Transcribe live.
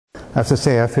I have to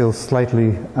say I feel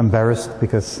slightly embarrassed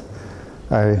because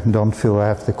I don't feel I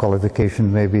have the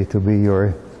qualification maybe to be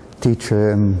your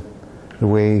teacher in the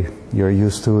way you're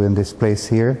used to in this place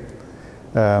here.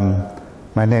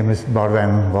 My name is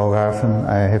Boudewijn Walraven.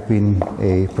 I have been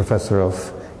a professor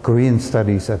of Korean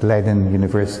studies at Leiden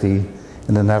University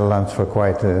in the Netherlands for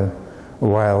quite a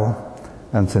while.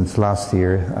 And since last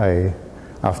year,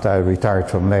 after I retired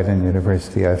from Leiden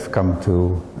University, I've come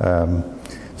to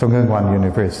Songheungwan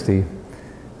University.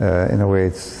 In a way,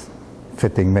 it's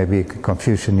fitting, maybe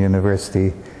Confucian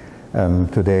University.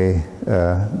 Today,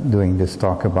 doing this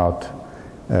talk about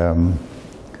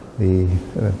the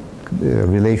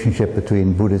relationship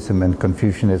between Buddhism and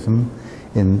Confucianism,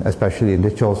 especially in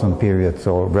the Joseon period,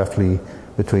 so roughly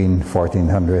between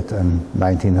 1400 and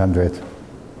 1900.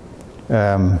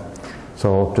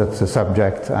 So that's a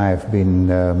subject I've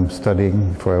been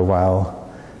studying for a while,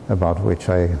 about which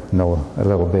I know a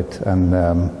little bit, and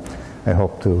I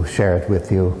hope to share it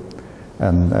with you.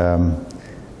 And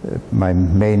the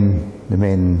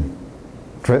main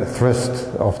thrust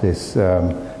of this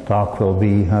talk will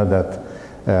be that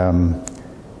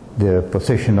the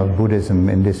position of Buddhism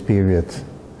in this period,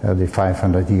 the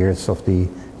 500 years of the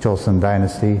Joseon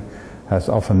dynasty, has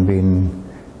often been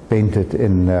painted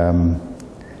in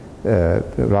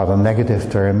rather negative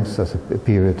terms as a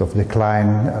period of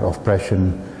decline, of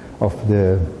oppression of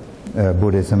the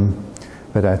Buddhism.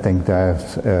 But I think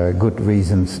there's good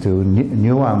reasons to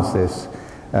nuance this,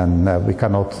 and we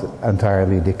cannot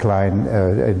entirely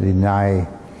deny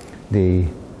the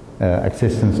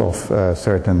existence of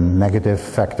certain negative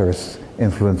factors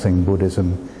influencing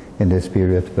Buddhism in this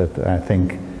period, but I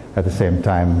think at the same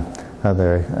time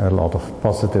there are a lot of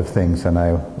positive things, and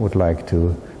I would like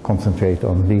to concentrate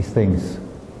on these things.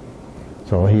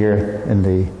 So here in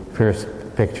the first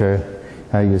picture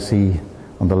you see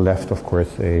on the left, of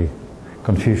course, a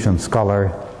Confucian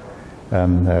scholar,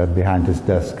 and behind his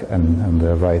desk, and on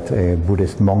the right a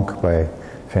Buddhist monk by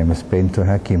famous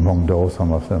painter Kim Hong-do.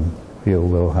 Some of them you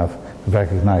will have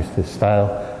recognized his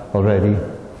style already.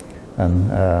 And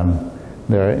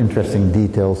there are interesting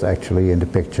details actually in the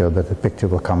picture, but the picture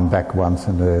will come back once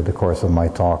in the course of my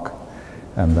talk,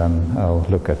 and then I'll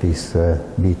look at these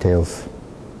details.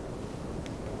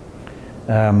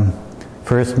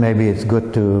 First, maybe it's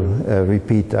good to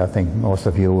repeat, I think most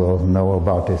of you will know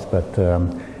about this, but a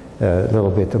little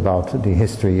bit about the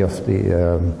history of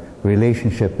the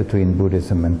relationship between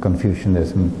Buddhism and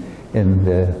Confucianism in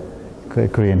the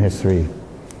Korean history.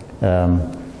 So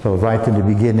right in the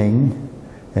beginning,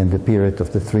 in the period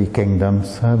of the Three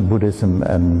Kingdoms, Buddhism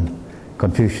and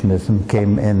Confucianism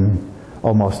came in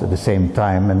almost at the same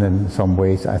time, and in some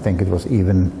ways I think it was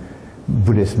even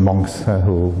Buddhist monks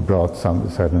who brought some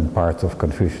certain parts of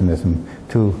Confucianism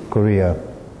to Korea.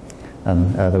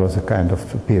 And there was a kind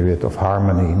of period of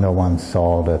harmony. No one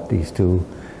saw that these two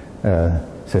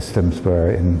systems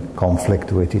were in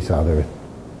conflict with each other.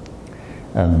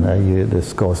 And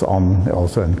this goes on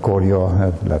also in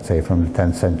Koryo, let's say from the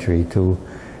 10th century to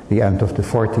the end of the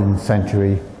 14th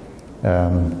century.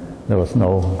 There was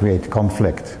no great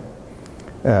conflict.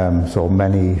 So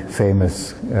many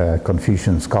famous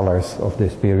Confucian scholars of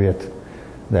this period,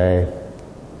 they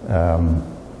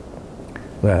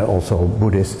were also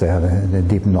Buddhists. They had a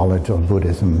deep knowledge of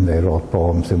Buddhism. They wrote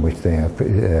poems in which they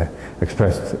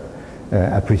expressed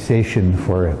appreciation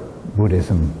for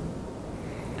Buddhism.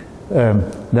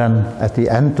 Then at the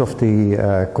end of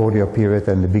the Koryo period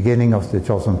and the beginning of the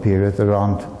Joseon period,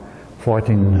 around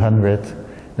 1400,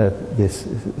 this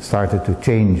started to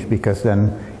change, because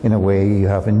then in a way you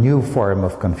have a new form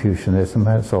of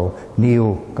Confucianism, so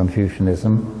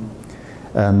Neo-Confucianism.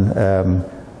 And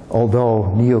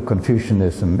although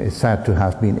Neo-Confucianism is said to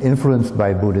have been influenced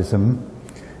by Buddhism,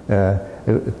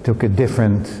 it took a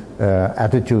different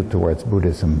attitude towards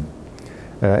Buddhism.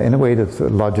 In a way that's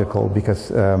logical, because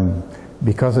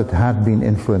it had been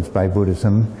influenced by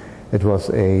Buddhism, it was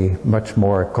a much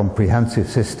more comprehensive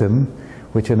system,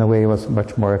 which in a way was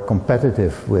much more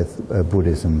competitive with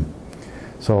Buddhism.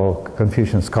 So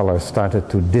Confucian scholars started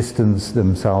to distance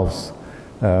themselves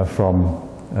from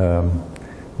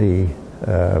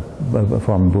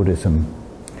Buddhism.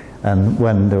 And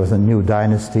when there was a new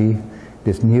dynasty,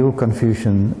 this new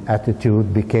Confucian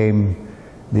attitude became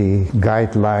the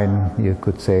guideline, you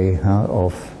could say,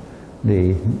 of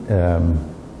the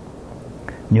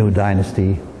new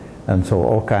dynasty. And so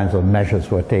all kinds of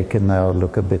measures were taken. I'll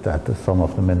look a bit at some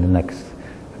of them in the next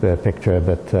picture,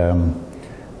 but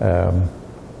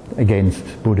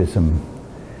against Buddhism.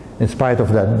 In spite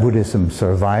of that, Buddhism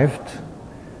survived,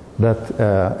 but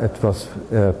it was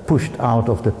pushed out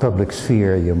of the public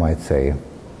sphere, you might say.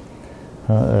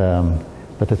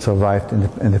 but it survived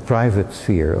in the private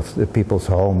sphere of the people's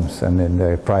homes and in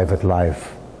their private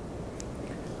life.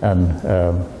 And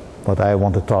what I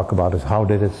want to talk about is how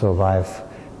did it survive,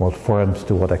 what forms,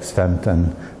 to what extent,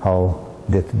 and how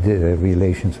did the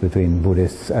relations between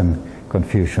Buddhists and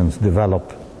Confucians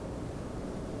develop.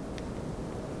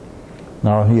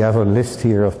 Now you have a list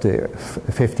here of the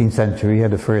 15th century,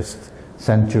 the first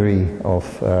century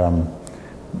of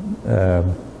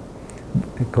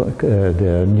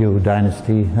the new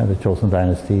dynasty, the Joseon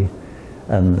dynasty.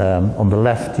 And on the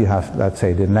left you have, let's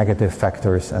say, the negative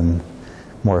factors and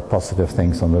more positive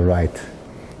things on the right.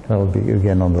 That will be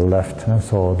again on the left.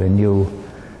 So the new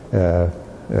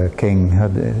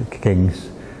kings,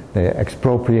 they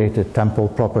expropriated temple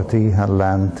property,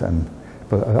 land, and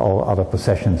all other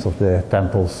possessions of the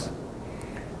temples.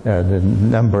 The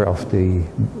number of the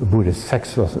Buddhist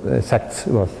sects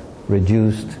was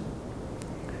reduced.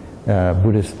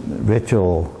 Buddhist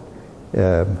ritual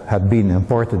had been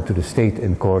important to the state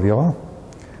in Koryo.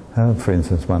 For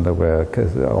instance, when there were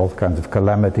all kinds of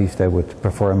calamities, they would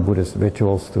perform Buddhist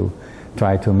rituals to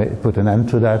try to put an end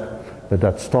to that, but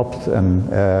that stopped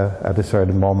and at a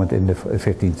certain moment in the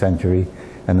 15th century,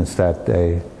 and instead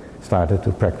they started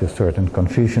to practice certain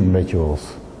Confucian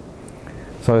rituals.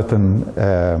 Certain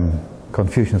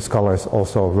Confucian scholars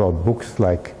also wrote books,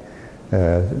 like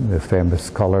the famous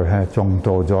scholar Chong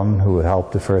Do-jon, who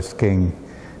helped the first king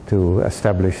to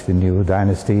establish the new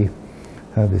dynasty.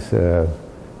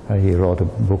 He wrote a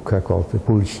book called the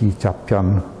Bulshi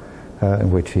Chapyeon,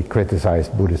 in which he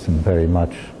criticized Buddhism very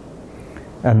much.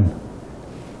 And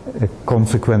a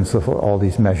consequence of all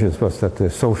these measures was that the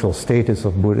social status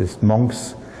of Buddhist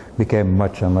monks became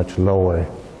much and much lower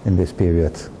in this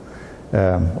period.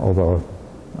 Although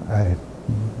I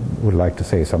would like to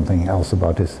say something else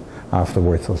about this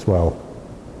afterwards as well.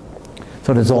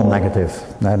 So it's all negative,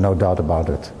 no doubt about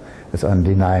it. It's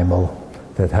undeniable.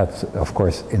 That had, of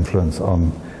course, influence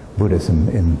on Buddhism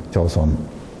in Joseon.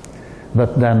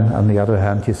 But then, on the other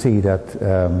hand, you see that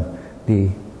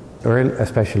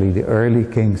especially the early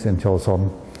kings in Joseon,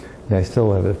 they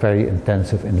still have a very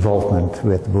intensive involvement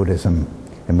with Buddhism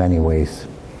in many ways.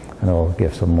 And I'll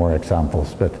give some more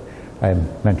examples, but I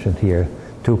mentioned here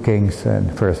two kings.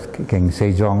 And first, King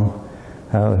Sejong,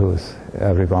 who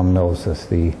everyone knows as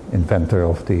the inventor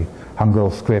of the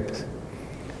Hangul script.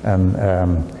 And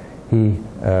he,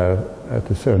 at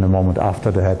a certain moment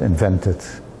after they had invented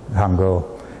Hangul,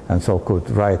 and so could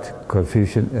write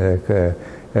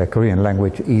Korean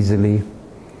language easily,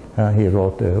 he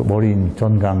wrote the Worin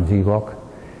Chongang Jigok,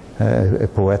 a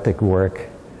poetic work,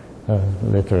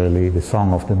 literally the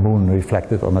song of the moon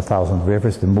reflected on 1,000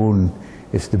 rivers. The moon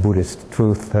is the Buddhist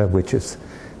truth, which is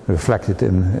reflected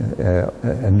in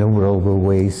innumerable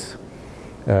ways.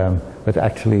 But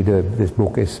actually this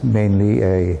book is mainly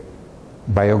a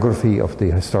biography of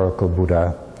the historical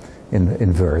Buddha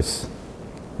in verse,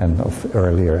 and of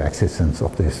earlier existence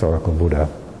of the historical Buddha.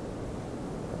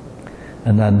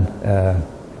 And then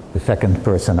the second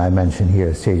person I mentioned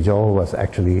here, Sejong, was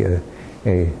actually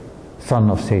a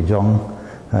son of Sejong.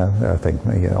 I think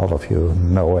all of you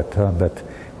know it, but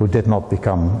who did not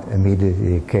become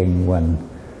immediately king when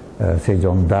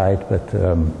Sejong died, but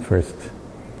first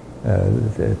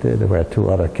there were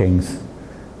two other kings,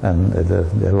 and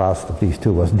the last of these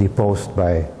two was deposed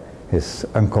by his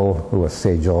uncle, who was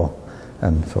Sejong,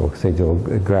 and so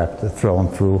Sejong grabbed the throne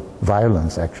through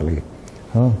violence, actually.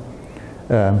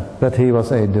 But he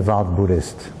was a devout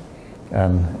Buddhist,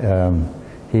 and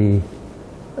he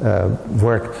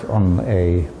worked on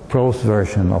a prose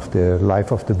version of the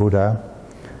life of the Buddha.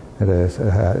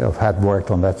 Had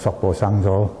worked on that Sokpo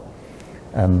Sangjo,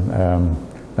 and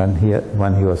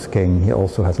when he was king, he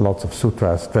also had lots of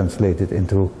sutras translated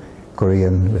into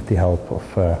Korean with the help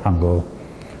of Hangul.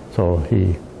 So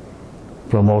he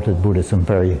promoted Buddhism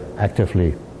very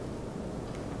actively.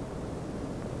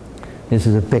 This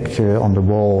is a picture on the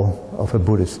wall of a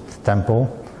Buddhist temple.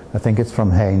 I think it's from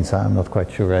Hainsa, I'm not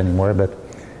quite sure anymore, but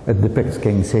it depicts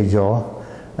King Sejong,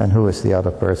 and who is the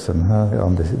other person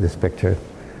on this picture.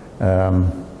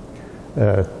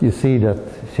 You see that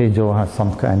Sejong has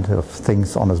some kind of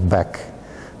things on his back.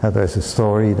 There's a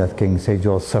story that King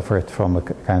Sejong suffered from a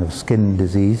kind of skin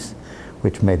disease,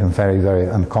 which made him very, very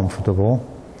uncomfortable.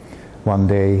 One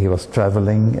day he was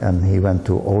traveling and he went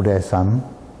to Odaesan.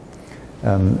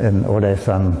 In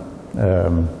Odaesan,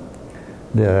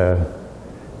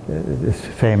 it's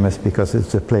famous because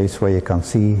it's a place where you can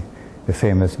see the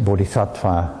famous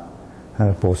Bodhisattva,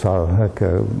 Posal,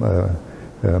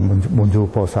 Munju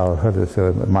Posal,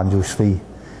 Manjushri,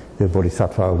 the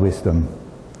Bodhisattva of wisdom.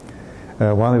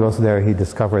 While he was there, he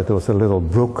discovered there was a little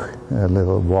brook, a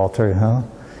little water,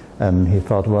 And he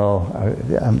thought, well,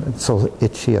 I'm so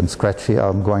itchy and scratchy,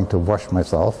 I'm going to wash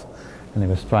myself. And he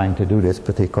was trying to do this,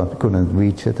 but he couldn't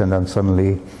reach it. And then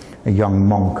suddenly a young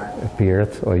monk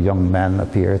appeared, or a young man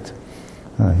appeared.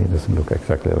 He doesn't look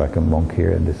exactly like a monk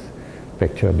here in this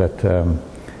picture, but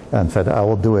and said, I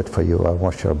will do it for you, I'll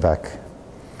wash your back.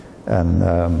 And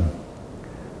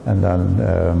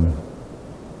then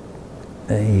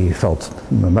he felt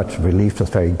much relieved, was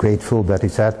very grateful, but he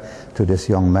said to this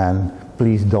young man,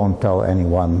 please don't tell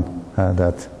anyone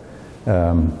that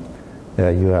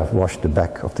you have washed the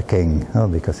back of the king,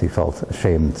 because he felt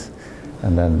ashamed.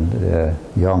 And then the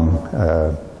young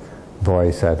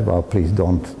boy said, well, please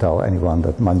don't tell anyone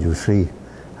that Manjushri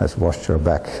has washed your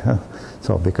back.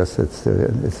 So because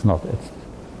it's not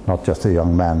just a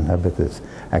young man, but it's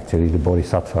actually the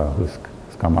bodhisattva who's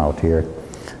come out here.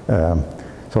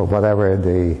 So whatever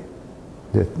the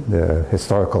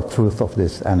historical truth of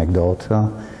this anecdote,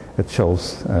 it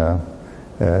shows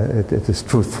it is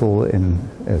truthful in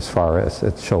as far as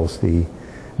it shows the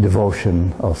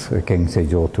devotion of King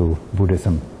Sejong to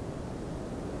Buddhism.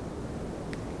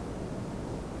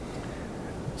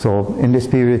 So in this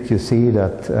period you see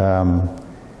that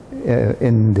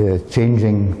in the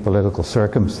changing political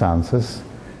circumstances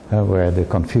where the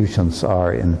Confucians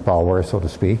are in power, so to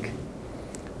speak,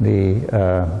 the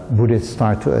Buddhists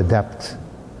start to adapt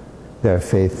their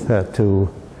faith to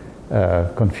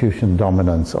Confucian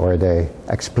dominance, or they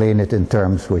explain it in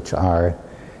terms which are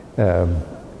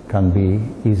can be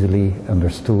easily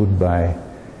understood by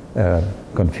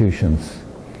Confucians.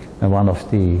 And one of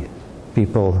the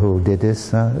people who did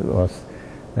this was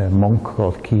a monk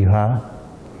called Kiha,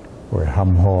 or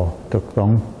Hamho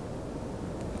Tuktong,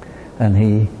 and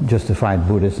he justified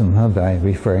Buddhism by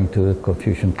referring to the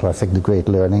Confucian classic, the Great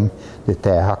Learning, the Te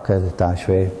Hakke, the Ta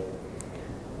Shui.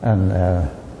 And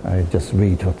I just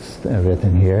read what's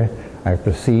written here. I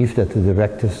perceive that the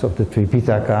directives of the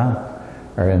Tripitaka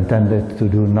are intended to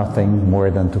do nothing more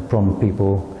than to prompt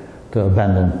people to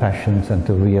abandon passions and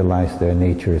to realize their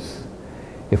natures.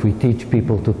 If we teach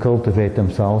people to cultivate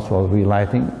themselves while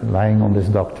relying on this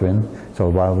doctrine, so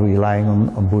while relying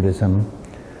on Buddhism,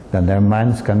 then their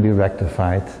minds can be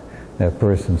rectified, their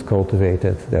persons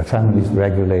cultivated, their families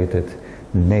regulated,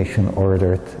 the nation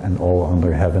ordered, and all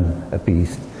under heaven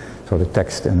appeased. So the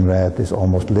text in red is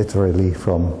almost literally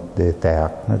from the Ta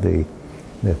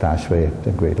Shui,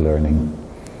 the Great Learning.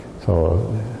 So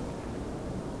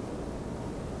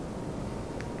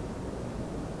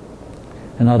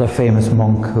another famous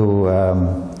monk who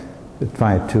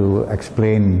tried to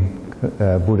explain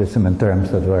Buddhism in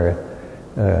terms that were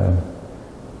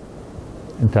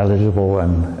intelligible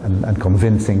and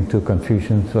convincing to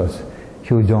Confucians was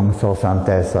Hyujong Sosan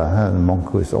Tesa, a monk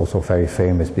who is also very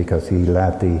famous because he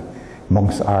led the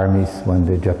monks' armies when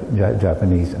the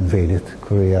Japanese invaded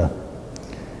Korea.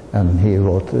 And he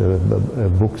wrote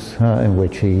books in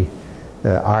which he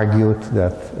argued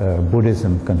that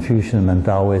Buddhism, Confucianism and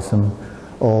Taoism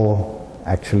all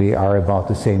actually are about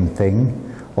the same thing,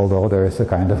 although there is a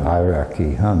kind of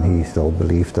hierarchy. And he still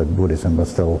believed that Buddhism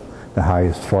was still the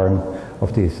highest form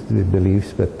of these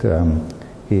beliefs, but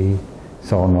he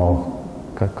saw no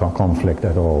conflict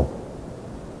at all.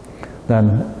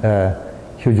 Then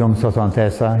Hyujong Sosan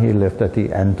Tesa, he lived at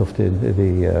the end of the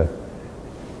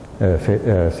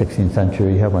 16th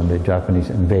century when the Japanese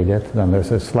invaded. Then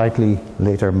there's a slightly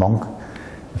later monk,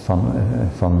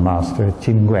 some master,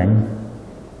 Chim Gueng,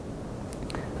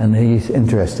 and he's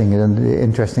interesting. And the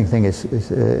interesting thing is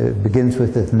it begins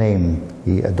with his name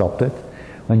he adopted.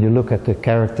 When you look at the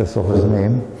characters of his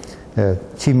name,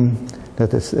 Chim,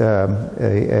 that is a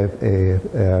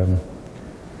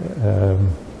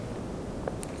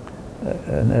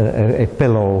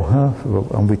pillow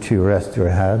on which you rest your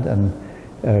head, and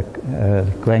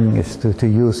Gueng is to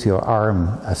use your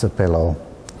arm as a pillow.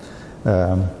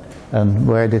 And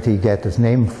where did he get his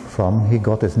name from? He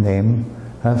got his name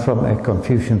from a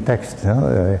Confucian text,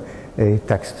 a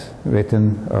text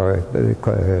written, or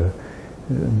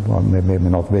well, maybe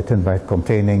not written, but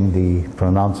containing the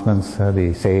pronouncements,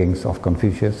 the sayings of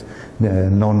Confucius, the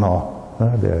no,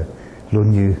 the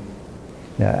Lunyu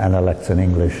analects in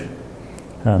English.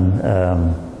 And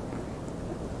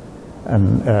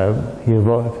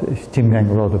Chim Gueng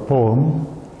wrote a poem,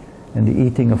 and the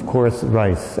eating of coarse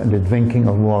rice and the drinking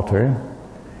of water,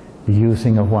 the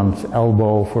using of one's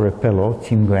elbow for a pillow,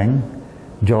 Chim Gueng,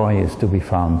 joy is to be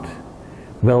found.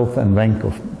 Wealth and rank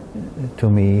to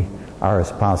me are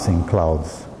as passing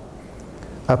clouds.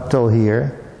 Up till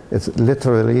here, it's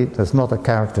literally, there's not a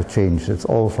character change, it's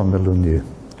all from the Lunyu,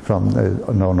 from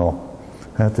no.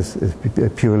 This is a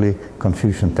purely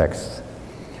Confucian text.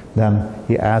 Then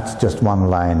he adds just one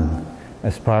line,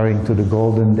 aspiring to the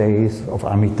golden days of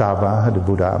Amitabha, the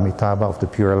Buddha Amitabha of the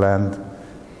Pure Land.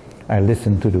 I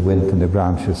listen to the wind and the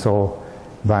branches. So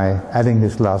by adding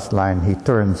this last line, he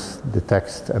turns the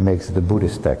text and makes it a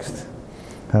Buddhist text.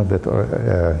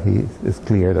 It's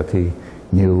clear that he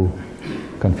knew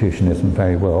Confucianism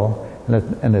very well,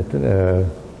 and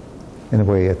in a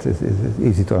way it's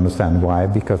easy to understand why,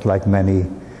 because like many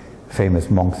famous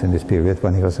monks in this period,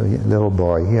 when he was a little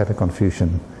boy, he had a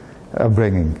Confucian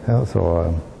upbringing. Yeah.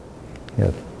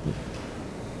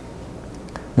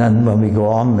 Then when we go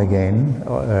on again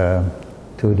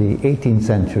to the 18th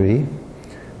century,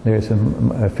 there's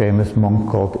a famous monk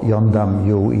called Yondam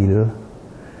Yo-il,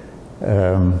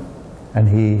 and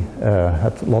he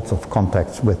had lots of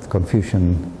contacts with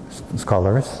Confucian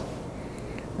scholars,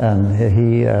 and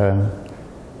he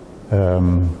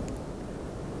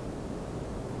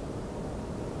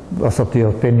was of the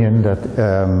opinion that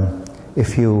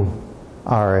if you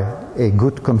are a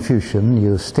good Confucian,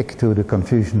 you stick to the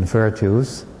Confucian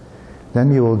virtues,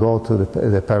 then you will go to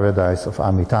the paradise of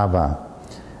Amitabha,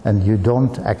 and you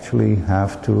don't actually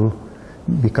have to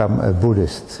become a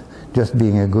Buddhist. Just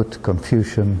being a good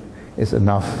Confucian is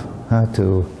enough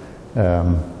to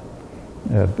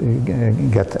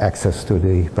get access to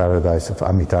the paradise of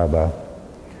Amitabha.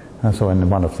 And so in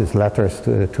one of his letters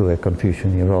to a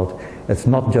Confucian, he wrote, "It's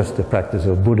not just the practice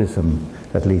of Buddhism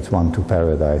that leads one to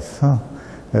paradise.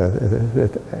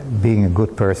 Being a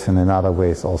good person in other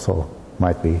ways also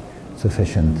might be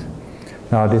sufficient."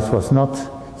 Now this was not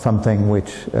something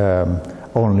which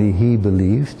only he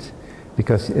believed,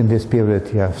 because in this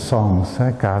period you have songs,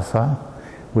 kasa,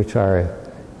 which are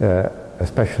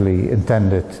especially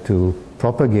intended to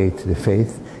propagate the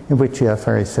faith, in which you have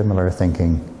very similar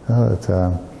thinking.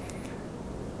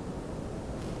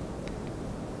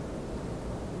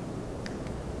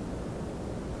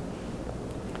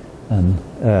 And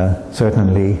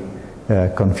certainly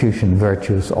Confucian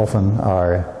virtues often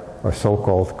are, or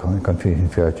so-called Confucian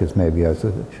virtues maybe I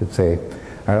should say,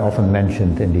 are often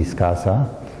mentioned in these kasa.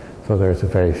 So there's a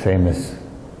very famous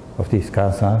of these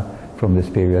kasa from this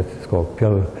period. It's called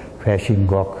Pil Pheshin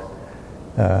Gok.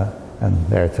 And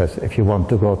there it says, if you want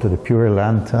to go to the Pure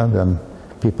Land, then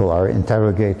people are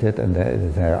interrogated and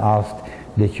they're asked,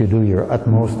 did you do your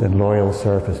utmost and loyal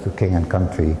service to king and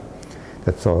country?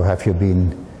 So have you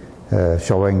been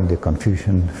showing the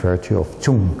Confucian virtue of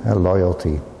chung,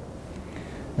 loyalty?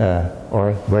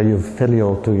 Or were you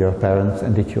filial to your parents,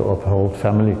 and did you uphold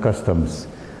family customs?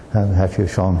 And have you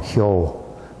shown hyo,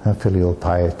 filial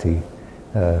piety,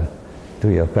 to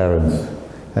your parents?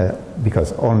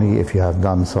 Because only if you have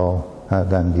done so,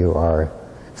 then you are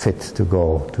fit to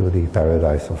go to the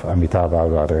paradise of Amitabha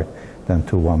rather than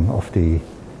to one of the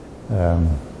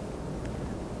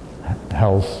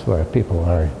hells where people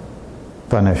are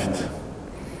punished.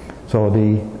 So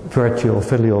the virtue of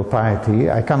filial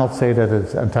piety, I cannot say that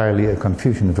it's entirely a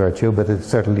Confucian virtue, but it's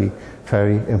certainly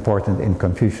very important in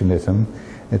Confucianism.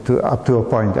 Up to a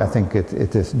point, I think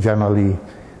it is generally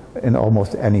in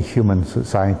almost any human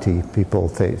society. People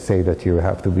say that you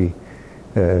have to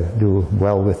do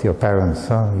well with your parents.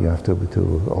 You have to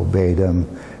obey them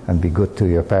and be good to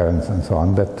your parents and so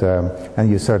on. But and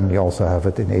you certainly also have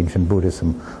it in ancient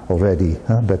Buddhism already.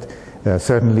 But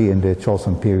certainly in the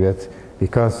Joseon period,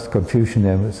 because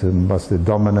Confucianism was the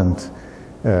dominant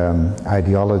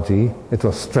ideology, it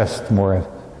was stressed more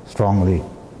strongly.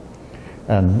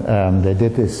 And they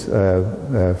did this,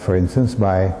 for instance,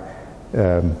 by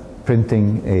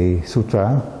printing a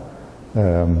sutra,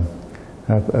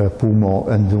 Pumo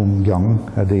Endung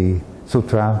Yang, the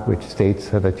sutra which states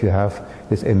that you have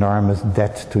this enormous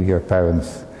debt to your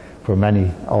parents for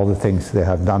all the things they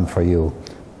have done for you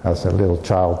as a little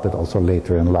child, but also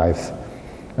later in life.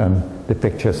 And the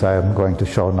pictures I am going to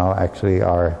show now actually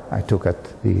I took at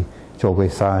the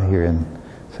Jogwesa here in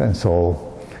Seoul,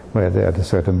 where at a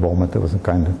certain moment there was a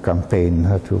kind of campaign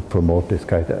to promote this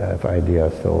kind of idea.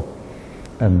 So,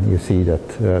 and you see that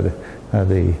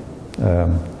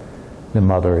the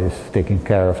mother is taking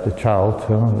care of the child,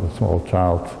 the small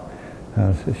child.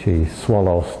 So she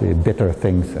swallows the bitter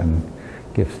things and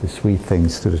gives the sweet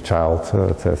things to the child.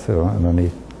 It says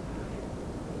underneath.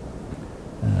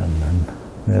 And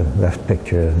the left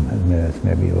picture is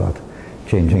maybe about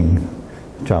changing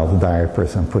child's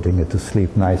diapers and putting it to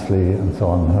sleep nicely and so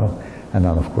on. And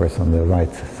then of course on the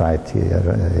right side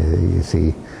you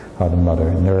see how the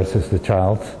mother nurses the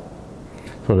child.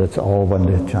 So that's all when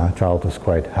the child is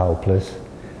quite helpless.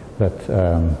 But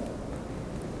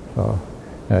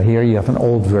here you have an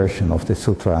old version of the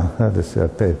sutra, this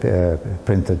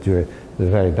printed during a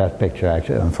very bad picture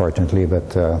actually, unfortunately, but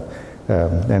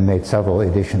they made several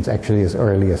editions. Actually, as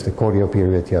early as the Koryo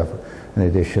period, you have an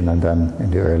edition, and then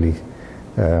in the early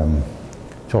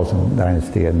Joseon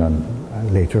dynasty, and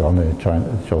then later on in the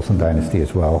Joseon dynasty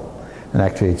as well. And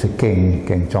actually it's a king,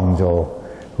 King Cheongjo,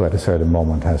 who at a certain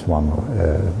moment has one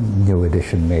new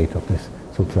edition made of this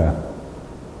sutra.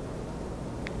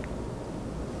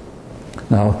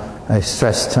 Now, I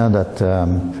stressed that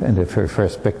in the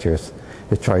first pictures,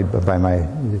 by my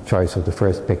choice of the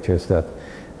first pictures, that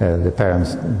the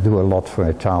parents do a lot for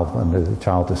a child when the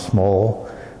child is small,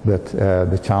 but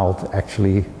the child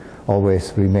actually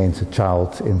always remains a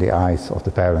child in the eyes of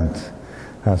the parent.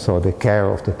 So the care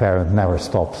of the parent never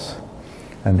stops.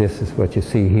 And this is what you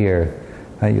see here.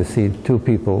 You see two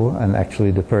people, and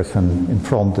actually the person in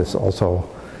front is also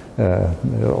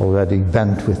already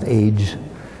bent with age,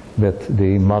 but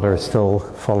the mother still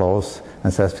follows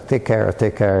and says, take care,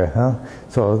 take care. Huh?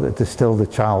 So it is still the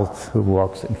child who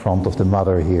walks in front of the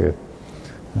mother here.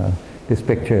 This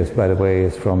picture, is, by the way,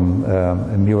 is from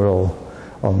a mural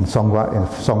on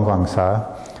Songgwangsa.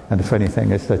 And the funny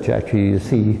thing is that you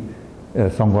see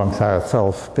Songgwangsa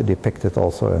itself depicted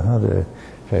also, the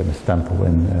famous temple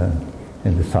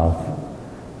in the south.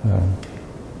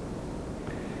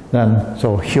 Then,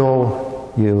 so Hyo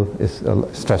is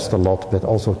stressed a lot, but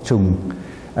also Chung.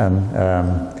 And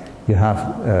you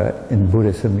have in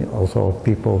Buddhism also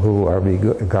people who are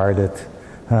regarded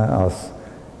as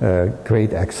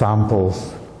great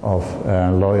examples of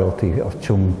loyalty, of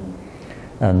Chung.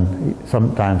 And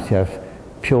sometimes you have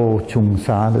Pyo Chung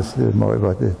Sa, that's more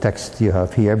about the text you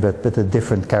have here, but a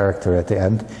different character at the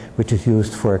end, which is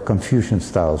used for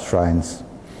Confucian-style shrines.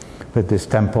 But this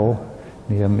temple,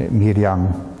 near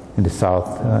Miryang in the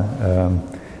south,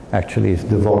 actually is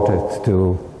devoted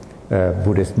to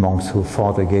Buddhist monks who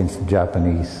fought against the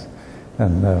Japanese,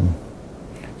 and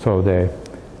so they,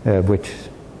 which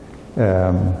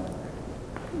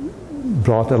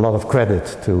brought a lot of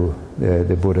credit to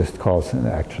the Buddhist cause,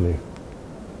 actually.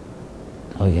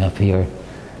 Oh, you have here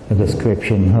a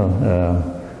description.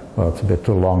 Well, it's a bit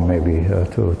too long, maybe,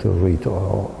 to read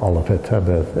all of it,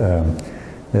 but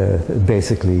it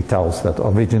basically tells that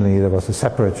originally there was a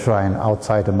separate shrine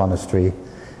outside the monastery,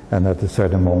 and at a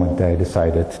certain moment they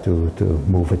decided to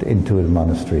move it into the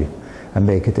monastery and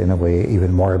make it in a way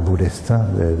even more Buddhist.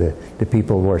 The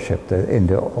people worshipped in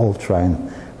the old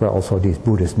shrine were also these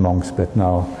Buddhist monks, but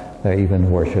now they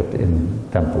even worshipped in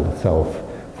the temple itself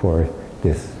for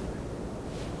this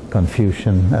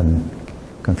Confucian, and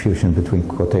Confucian between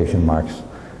quotation marks,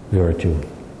 virtue.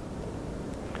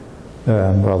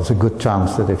 Well, there's a good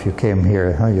chance that if you came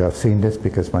here, you have seen this,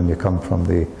 because when you come from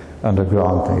the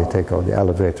underground and you take the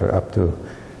elevator up to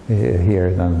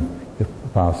here, then you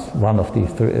pass one of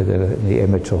these the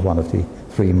image of one of the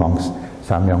three monks,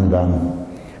 Samyongdan,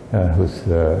 who's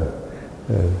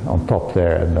on top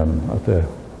there, and then at the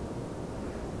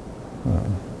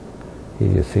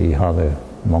here you see how the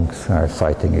monks are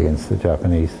fighting against the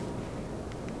Japanese.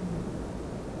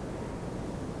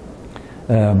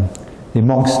 The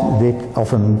monks did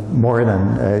often more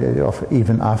than,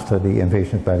 even after the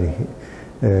invasion by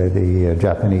the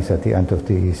Japanese at the end of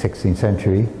the 16th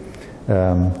century,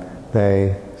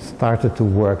 they started to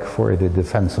work for the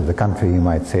defense of the country, you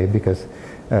might say, because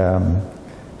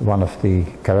one of the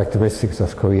characteristics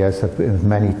of Korea is that in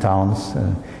many towns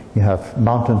you have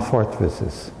mountain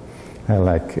fortresses.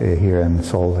 Like here in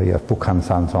Seoul, you have Bukhan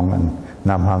Sansong and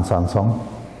Namhan Sansong.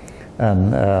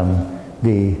 And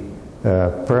the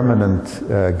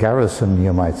permanent garrison,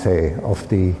 you might say, of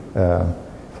the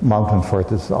mountain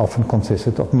fortress often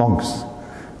consisted of monks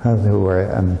who were,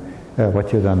 and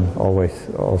what you then always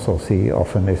also see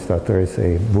often is that there is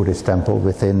a Buddhist temple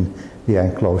within the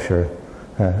enclosure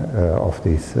of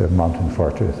these mountain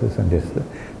fortresses, and this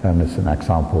is an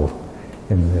example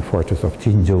in the fortress of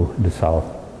Jinju in the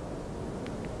south.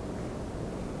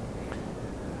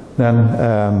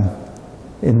 Then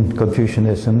in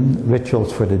Confucianism,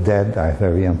 rituals for the dead are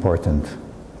very important.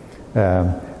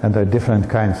 And there are different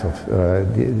kinds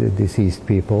of deceased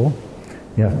people.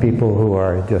 You have people who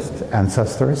are just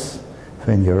ancestors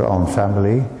in your own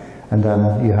family, and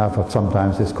then you have what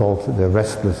sometimes is called the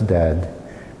restless dead,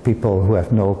 people who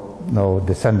have no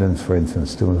descendants, for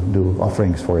instance, to do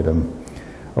offerings for them,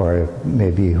 or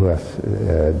maybe who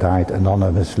have died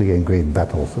anonymously in great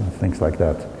battles and things like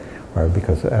that. Or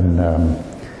because, and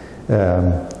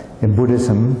in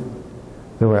Buddhism,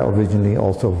 there were originally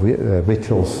also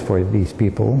rituals for these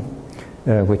people,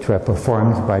 which were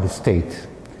performed by the state.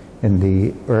 In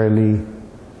the early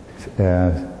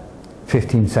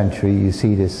 15th century, you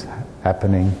see this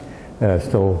happening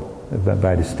still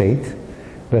by the state,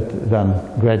 but then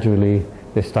gradually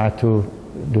they start to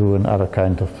do another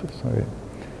kind of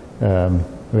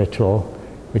ritual,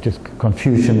 which is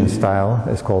Confucian in style,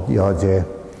 is called Yaje.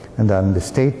 And then the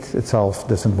state itself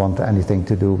doesn't want anything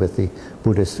to do with the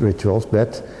Buddhist rituals,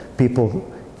 but people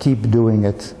keep doing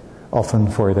it often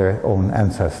for their own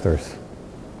ancestors.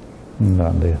 And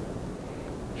then the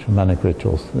shamanic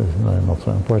rituals is not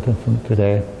so important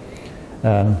today.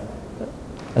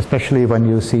 Especially when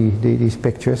you see these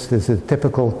pictures, this is a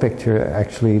typical picture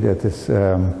actually that is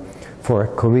for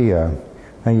Korea.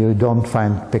 And you don't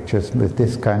find pictures with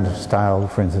this kind of style,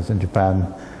 for instance, in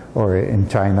Japan or in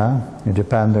China. In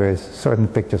Japan there is certain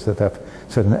pictures that have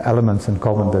certain elements in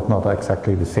common but not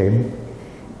exactly the same.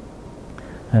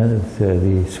 It's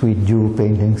the Sweet Jew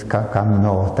paintings, Kang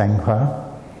no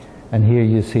Tenghwa. And here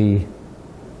you see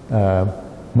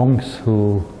monks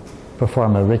who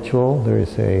perform a ritual. There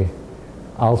is a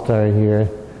altar here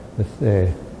with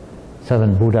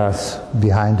 7 Buddhas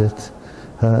behind it.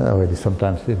 Or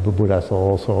sometimes the Buddhas are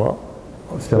also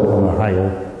still on a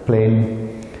higher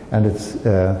plane, and it's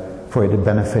for the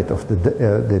benefit of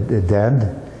the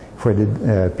dead, for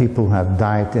the people who have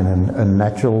died in an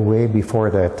unnatural way before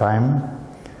their time,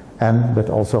 but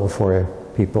also for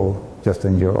people just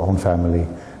in your own family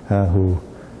who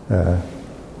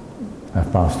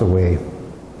have passed away.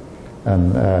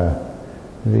 And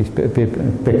these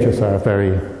pictures are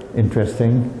very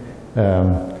interesting.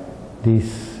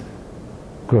 These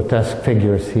grotesque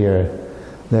figures here,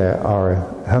 there are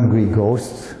hungry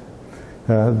ghosts.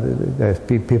 There's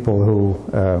people who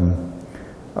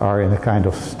are in a kind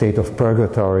of state of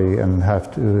purgatory and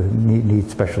have to need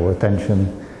special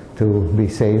attention to be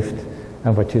saved.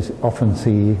 And what you often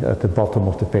see at the bottom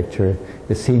of the picture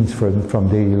is scenes from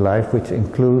daily life, which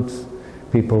includes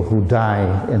people who die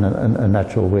in an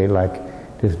unnatural way, like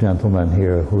this gentleman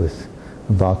here who is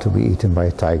about to be eaten by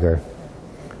a tiger.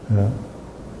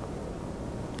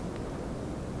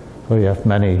 So you have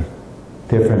many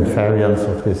different variants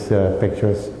of these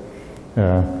pictures.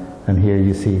 And here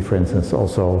you see, for instance,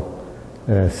 also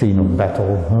a scene of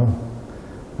battle.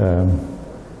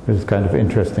 It's kind of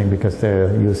interesting because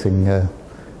they're using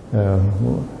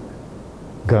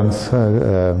guns,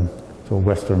 so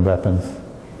Western weapons.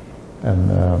 And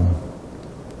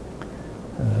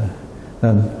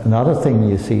another thing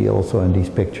you see also in these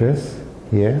pictures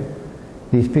here,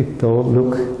 these people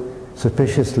look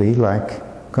suspiciously like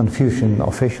Confucian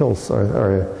officials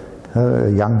or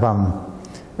Yangban.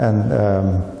 And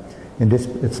in this,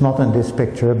 it's not in this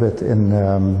picture, but in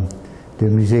the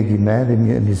Musée Guimet, the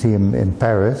museum in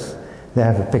Paris, they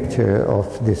have a picture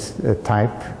of this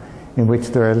type in which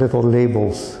there are little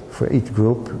labels for each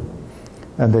group,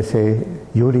 and they say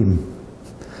Yurim.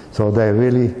 So they're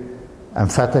really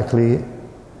emphatically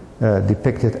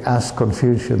depicted as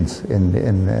Confucians in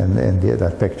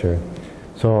that picture.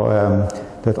 So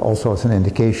that also is an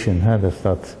indication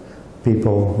that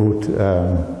people would,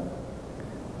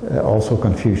 also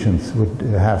Confucians, would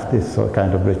have this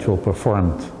kind of ritual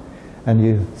performed. And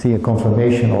you see a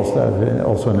confirmation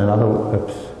also in another,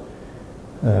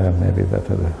 maybe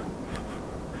better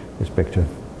this picture.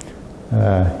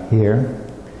 Here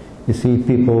you see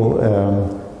people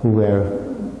who were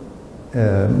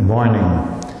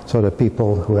mourning, so the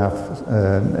people who have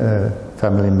a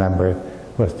family member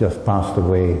who has just passed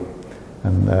away,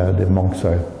 and the monks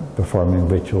are performing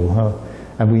ritual.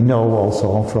 And we know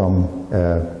also from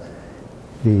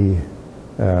the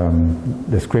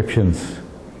descriptions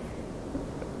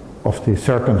of the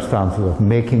circumstances of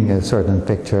making a certain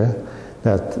picture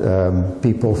that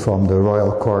people from the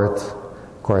royal court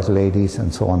ladies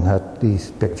and so on had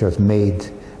these pictures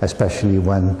made, especially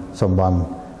when someone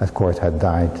at court had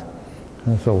died.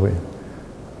 So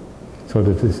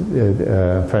that is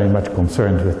very much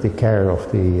concerned with the care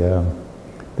of the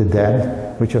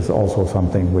dead, which is also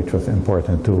something which was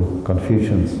important to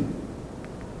Confucians.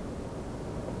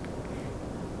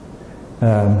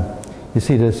 You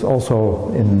see this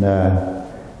also in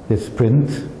this print,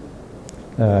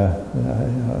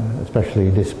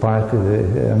 especially this part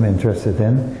I'm interested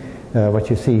in. What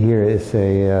you see here is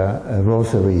a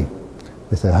rosary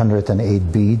with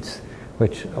 108 beads,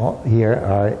 which here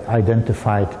are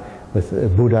identified with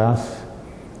Buddhas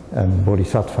and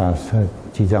Bodhisattvas,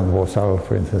 Jijang Vosal,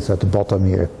 for instance, at the bottom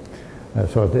here.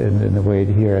 So in a way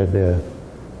here the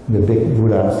big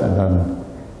Buddhas, and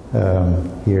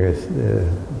then here is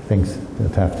things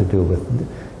that have to do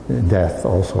with death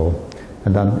also.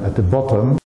 And then at the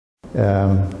bottom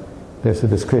there's a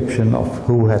description of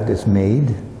who had this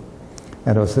made.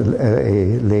 And it was a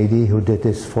lady who did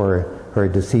this for her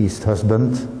deceased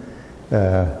husband,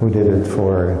 who did it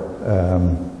for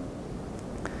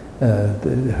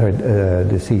her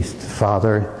deceased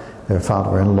father, her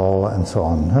father-in-law, and so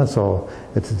on. So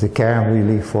it's the care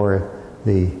really for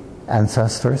the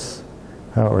ancestors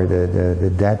or the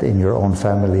dead in your own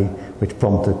family, which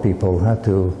prompted people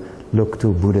to look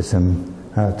to Buddhism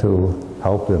to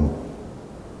help them.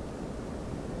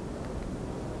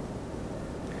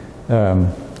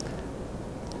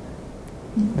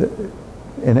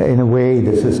 In a way,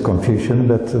 this is Confucian,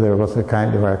 but there was a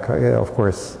kind of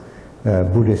course,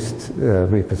 Buddhist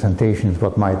representations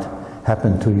what might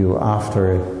happen to you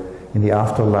in the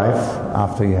afterlife,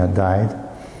 after you had died,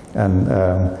 and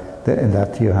in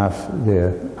that you have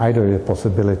either the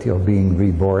possibility of being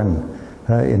reborn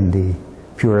in the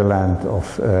Pure Land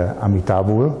of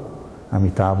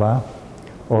Amitabha,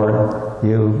 or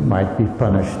you might be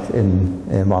punished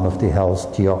in one of the hells,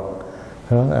 Jiok.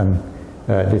 And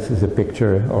this is a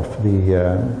picture of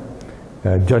the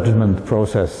judgment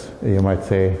process, you might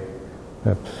say.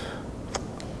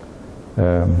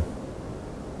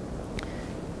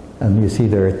 And you see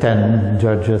there are 10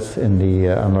 judges in the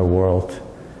underworld,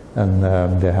 and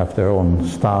they have their own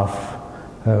staff,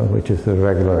 which is the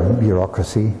regular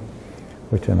bureaucracy,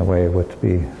 which in a way would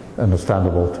be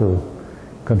understandable to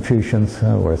Confucians,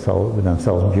 who are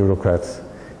themselves bureaucrats.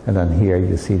 And then here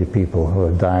you see the people who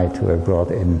have died, who are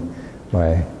brought in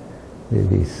by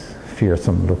these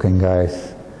fearsome-looking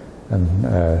guys, and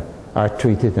are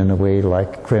treated in a way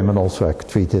like criminals were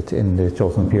treated in the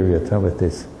Joseon period, with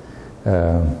this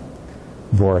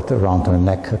board around their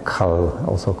neck, a kal,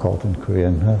 also called in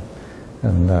Korean.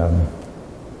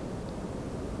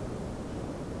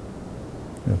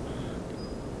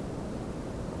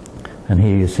 And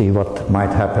here you see what might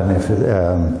happen if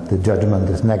the judgment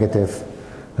is negative.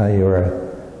 You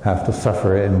have to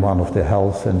suffer in one of the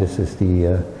hells, and this is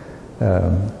the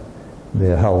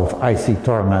hell of icy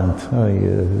torment.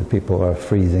 People are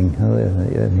freezing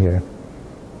in here.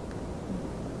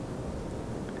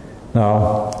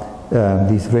 Now,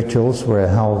 these rituals were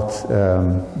held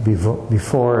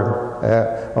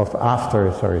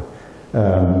after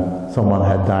someone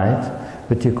had died,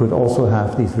 but you could also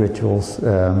have these rituals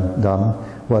done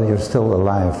while you're still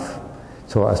alive,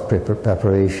 so as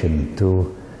preparation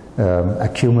to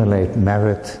accumulate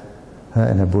merit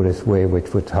in a Buddhist way,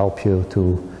 which would help you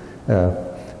to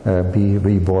be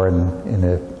reborn in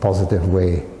a positive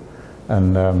way.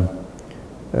 And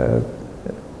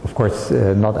of course,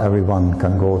 not everyone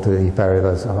can go to the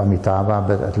paradise of Amitabha,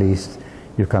 but at least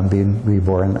you can be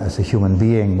reborn as a human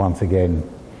being once again.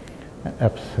 I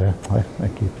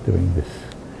keep doing this.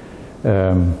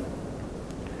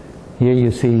 Here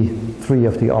you see 3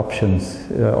 of the options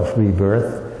of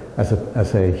rebirth: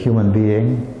 as a human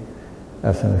being,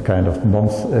 as a kind of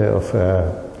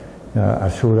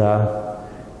asura,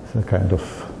 as a kind of,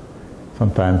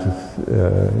 sometimes it's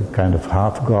a kind of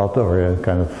half god or a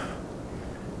kind of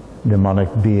demonic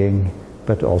being,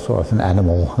 but also as an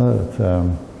animal.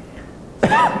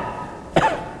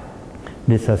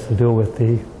 This has to do with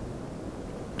the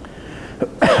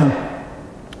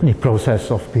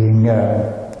process of being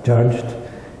judged.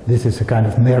 This is a kind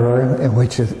of mirror in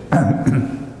which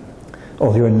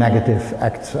all your negative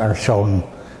acts are shown,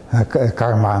 a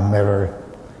karma mirror.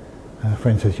 For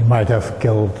instance, you might have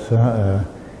killed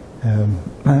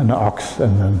an ox,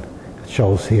 and then it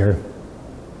shows here.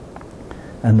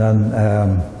 And then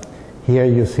here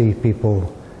you see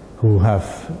people who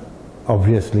have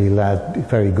obviously led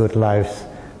very good lives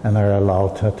and are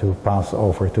allowed to pass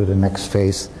over to the next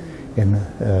phase in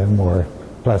a more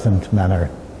pleasant manner.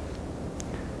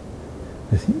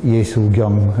 This Yesu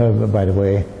Gyung, by the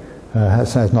way,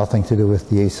 has nothing to do with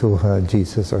Yesu,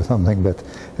 Jesus or something, but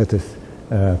it is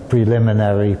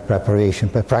preliminary preparation,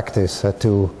 practice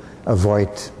to avoid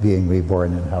being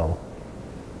reborn in hell.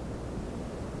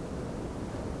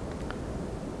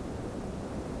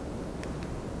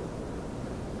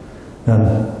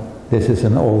 And this is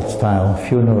an old-style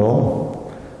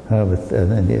funeral with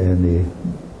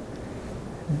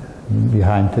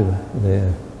behind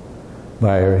the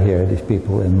bier here, these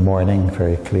people in mourning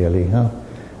very clearly.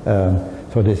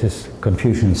 So this is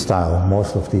Confucian style.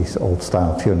 Most of these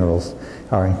old-style funerals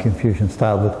are in Confucian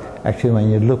style, but actually when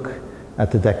you look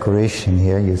at the decoration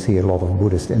here, you see a lot of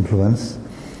Buddhist influence.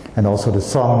 And also the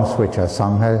songs which are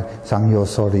sung, Sangyo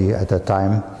Sori at that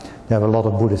time, they have a lot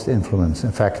of Buddhist influence.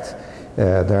 In fact,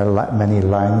 there are many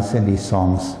lines in these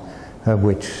songs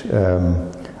which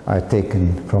are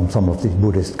taken from some of these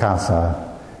Buddhist kasa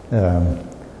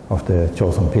of the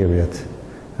Joseon period.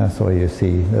 So you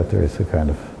see that there is a kind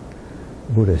of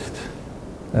Buddhist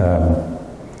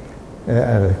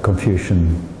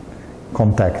Confucian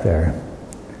contact there.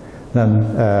 Then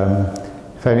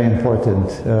very important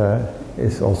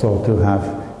is also to have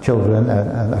children,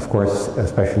 and of course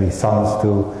especially sons,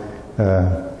 to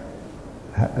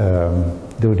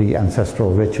do the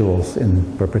ancestral rituals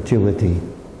in perpetuity.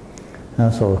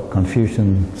 So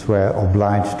Confucians were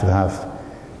obliged to have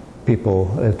people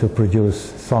to produce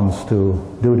sons to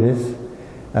do this,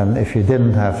 and if you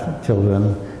didn't have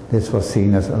children, this was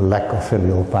seen as a lack of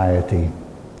filial piety.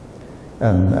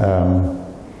 And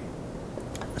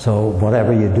so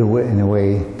whatever you do in a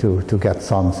way to get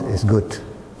sons is good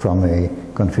from a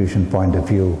Confucian point of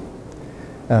view.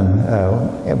 And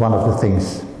one of the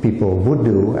things people would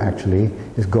do actually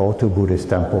is go to Buddhist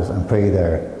temples and pray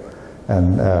there.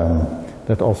 And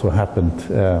that also happened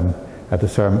at a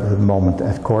certain moment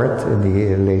at court in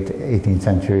the late 18th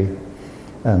century.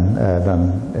 And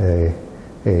then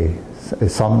a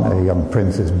son, a young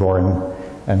prince, is born,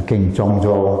 and King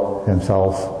Zhongzhou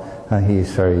himself, he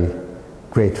is very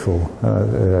grateful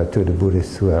to the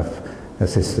Buddhists who have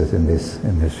assisted in this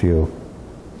view.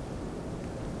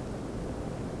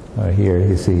 Here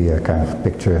you see a kind of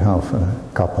picture of a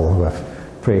couple who have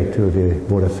prayed to the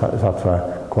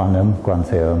Bodhisattva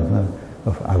Kwanseum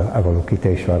of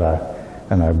Avalokiteshvara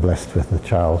and are blessed with the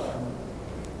child,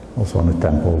 also on the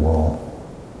temple wall.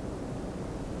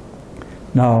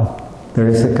 Now, there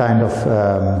is a kind of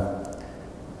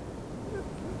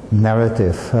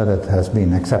narrative that has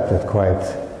been accepted quite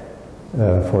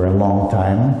for a long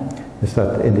time, is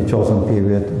that in the Joseon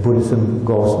period, Buddhism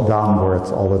goes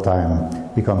downwards all the time,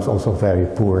 becomes also very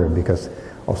poor because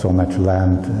of so much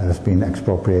land has been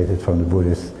expropriated from the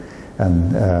Buddhists,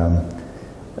 and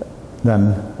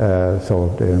then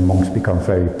so the monks become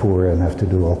very poor and have to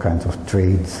do all kinds of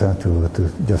trades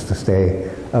just to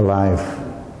stay alive.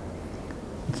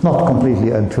 It's not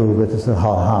completely untrue, but it's a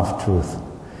half-truth.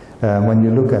 When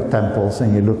you look at temples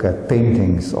and you look at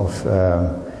paintings of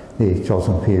the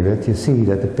Joseon period, you see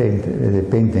that the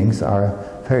paintings are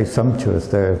very sumptuous.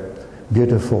 They're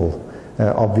beautiful,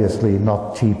 obviously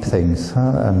not cheap things,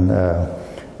 and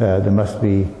there must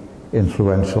be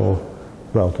influential,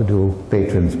 well-to-do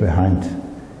patrons behind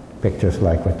pictures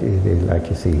like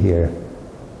you see here.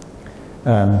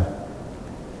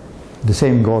 The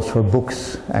same goes for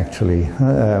books, actually.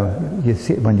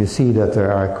 When you see that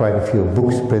there are quite a few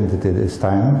books printed at this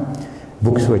time,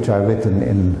 books which are written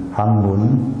in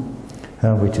Hanmun,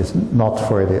 which is not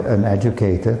for the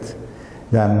uneducated,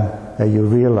 then you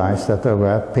realize that there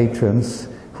were patrons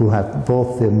who had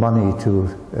both the money to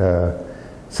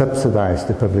subsidize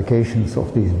the publications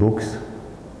of these books,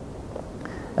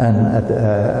 and on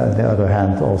the other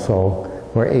hand also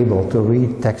were able to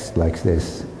read text like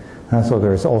this. And so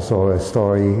there's also a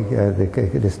story,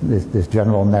 this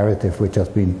general narrative which has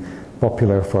been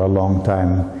popular for a long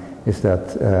time, is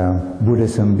that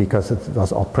Buddhism, because it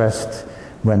was oppressed,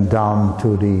 went down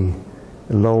to the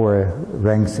lower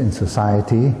ranks in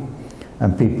society,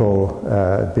 and people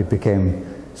they became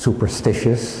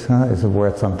superstitious, is a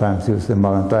word sometimes used in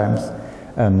modern times,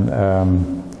 and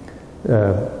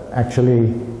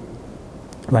actually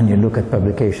when you look at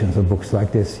publications of books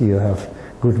like this, you have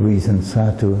good reasons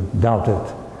to doubt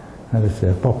it. This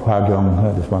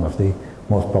Pophagyong is one of the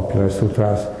most popular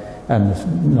sutras, and it's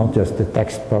not just the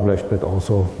text published, but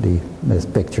also these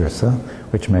pictures,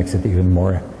 which makes it even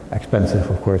more expensive,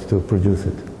 of course, to produce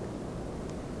it.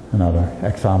 Another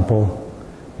example,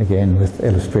 again with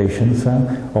illustrations.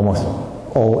 Almost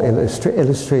all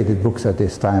illustrated books at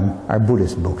this time are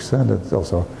Buddhist books. That's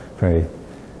also a very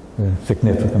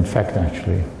significant fact,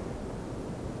 actually.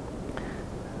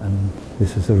 And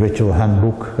this is a ritual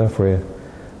handbook for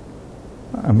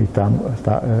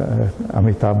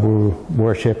Amitabha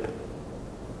worship.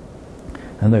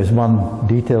 And there's one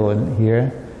detail in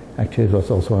here, actually it was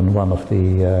also in one of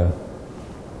the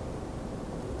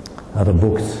other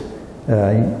books.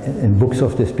 In books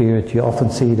of this period, you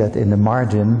often see that in the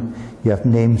margin you have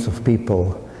names of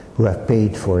people who have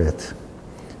paid for it.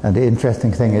 And the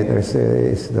interesting thing is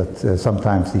that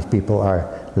sometimes these people are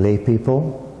lay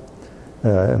people,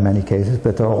 in many cases,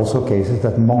 but there are also cases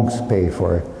that monks pay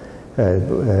for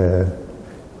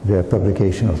the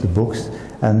publication of the books,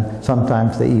 and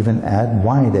sometimes they even add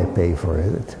why they pay for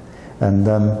it. And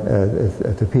then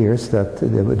it appears that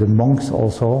the monks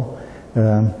also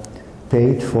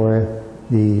paid for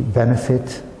the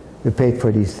benefit, they paid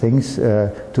for these things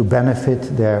to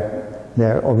benefit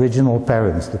their original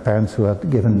parents, the parents who had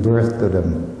given birth to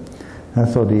them. And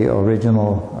so the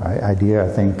original idea, I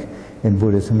think, in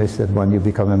Buddhism is that when you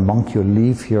become a monk, you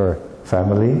leave your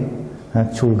family,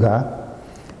 chulga,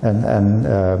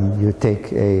 and you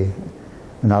take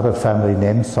another family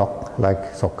name, Sok,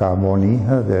 like Sokamoni,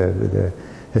 the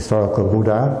historical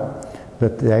Buddha,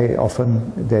 but they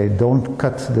don't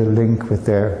cut the link with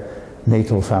their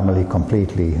natal family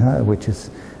completely, which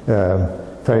is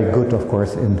very good, of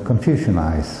course, in Confucian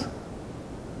eyes.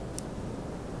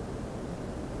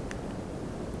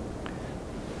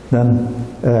 Then,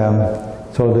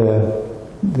 so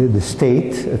the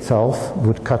state itself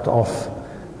would cut off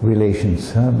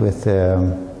relations with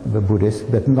the Buddhists,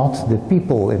 but not the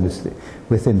people in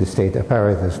within the state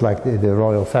apparatus, like the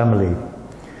royal family.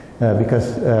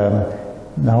 Because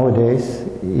nowadays,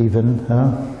 even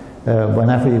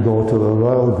whenever you go to a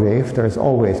royal grave, there's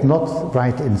always, not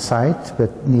right inside,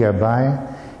 but nearby,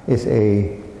 is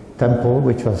a temple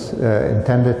which was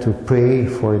intended to pray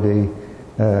for the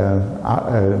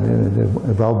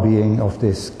well-being of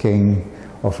this king,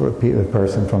 of a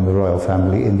person from the royal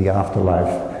family in the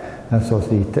afterlife. And so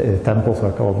the temples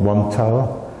are called Wangchao,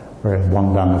 where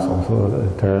Wangdang is also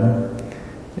a term.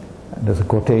 There's a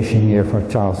quotation here for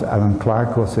Charles Allen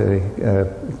Clark, who was a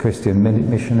Christian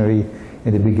missionary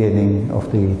in the beginning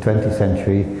of the 20th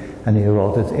century, and he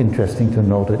wrote, it's interesting to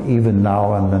note that even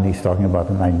now, and then he's talking about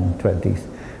the 1920s,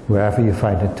 wherever you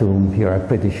find a tomb, you are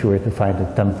pretty sure to find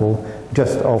a temple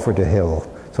just over the hill.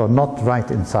 So not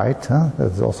right inside,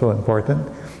 that's also important,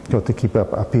 so to keep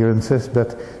up appearances,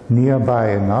 but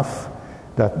nearby enough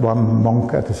that one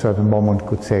monk at a certain moment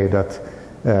could say that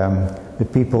the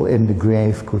people in the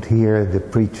grave could hear the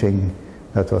preaching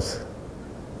that was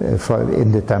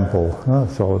in the temple,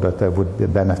 so that there would be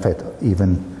benefit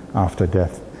even after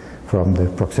death from the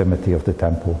proximity of the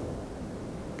temple.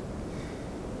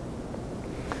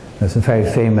 There's a very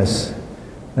famous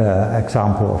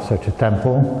example of such a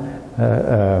temple.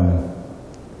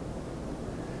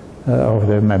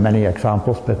 There are many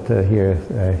examples, but here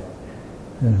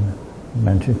I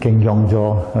mentioned King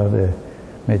Yongzhou,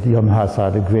 made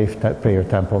Yonhasa, the grave prayer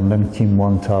temple, Nengqing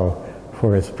Wangchao,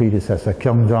 for his predecessor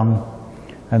Kyongzhong,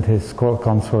 and his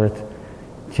consort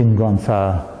Qin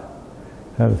Guansa,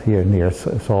 here near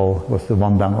Seoul, was the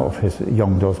Wangdang of his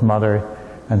Yongzhou's mother,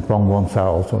 and Pong Wonsa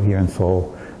also here in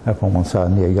Seoul, Pong Wonsa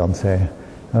near Yonsei,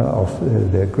 of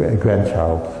the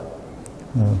grandchild.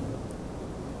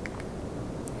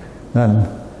 And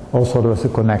also there was a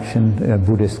connection, a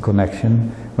Buddhist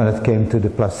connection, when it came to the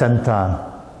placenta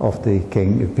of the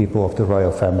people of the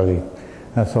royal family.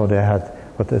 So they had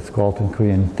what is called in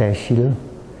Korean taeshil,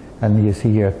 and you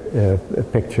see here a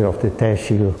picture of the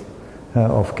taeshil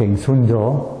of King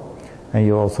Sunjo, and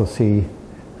you also see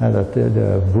that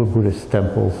the Buddhist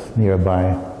temples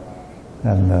nearby,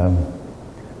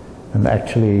 and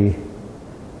actually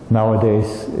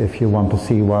nowadays, if you want to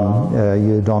see one,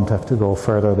 you don't have to go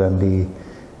further than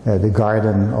the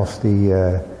garden of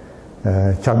the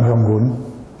Changgyeonggun,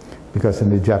 because in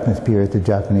the Japanese period, the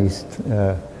Japanese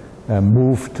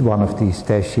moved one of these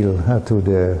taeshil to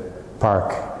the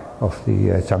park of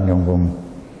the Changgyeonggun.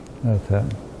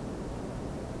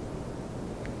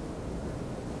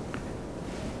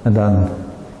 And then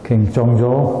King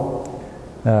Chongzhou,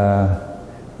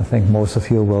 I think most of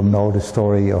you will know the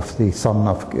story of the son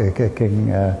of King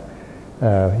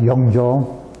Yongzhou,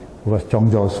 who was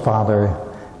Chongzhou's father,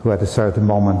 who at a certain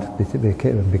moment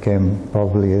became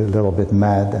probably a little bit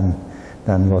mad and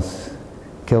then was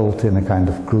killed in a kind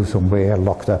of gruesome way,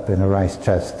 locked up in a rice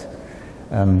chest.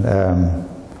 And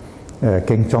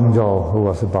King Chongzhou, who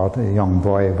was about a young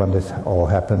boy when this all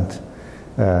happened,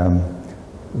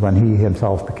 when he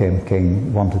himself became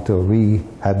king, wanted to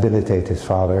rehabilitate his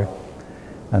father,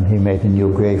 and he made a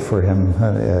new grave for him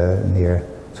near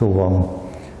Suwon,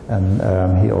 and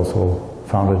he also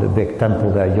founded a big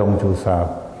temple there, Yongju-sa,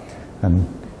 and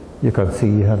you can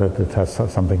see that it has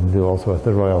something to do also with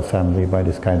the royal family by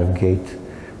this kind of gate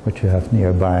which you have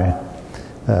nearby.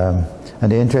 And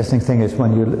the interesting thing is,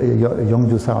 when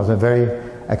Yongju-sa was a very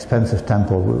expensive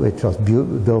temple which was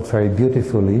built very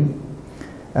beautifully,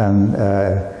 and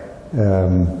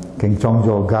King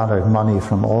Chongzhou gathered money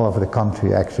from all over the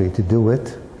country actually to do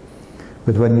it.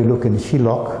 But when you look in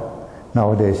Shillok,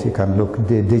 nowadays you can look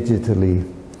digitally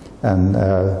and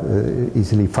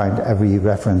easily find every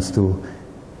reference to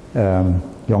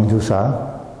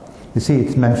Yongju-sa. You see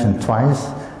it's mentioned twice,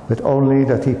 but only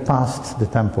that he passed the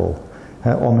temple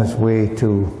on his way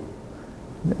to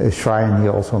a shrine he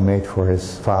also made for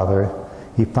his father.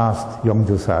 He passed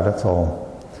Yongju-sa, that's all.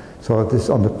 So it is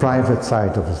on the private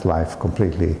side of his life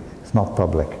completely. It's not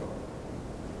public.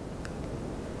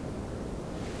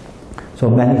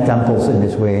 So many temples in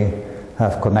this way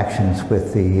have connections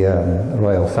with the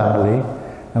royal family.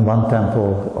 And one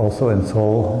temple also in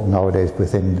Seoul, nowadays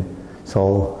within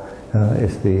Seoul,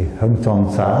 is the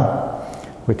Heungcheon-sa,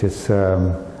 which is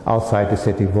outside the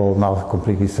city wall, now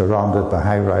completely surrounded by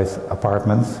high-rise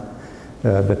apartments,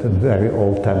 but a very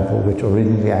old temple which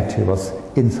originally actually was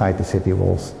inside the city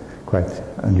walls. Quite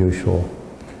unusual.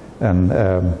 And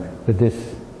but this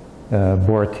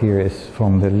board here is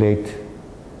from the late,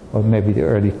 or maybe the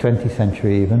early 20th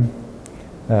century even,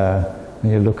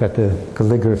 when you look at the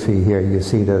calligraphy here, you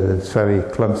see that it's very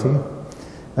clumsy,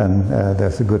 and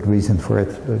there's a good reason for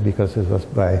it, because it was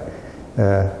by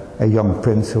a young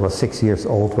prince who was 6 years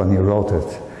old when he wrote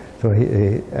it. So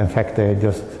in fact, they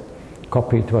just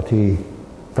copied what he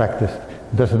practiced.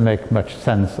 It doesn't make much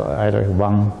sense, either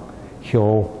Wang,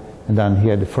 Hyo, and then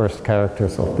here the first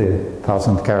characters of the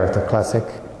 1,000-character classic.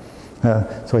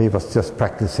 So he was just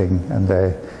practicing, and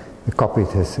they copied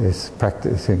his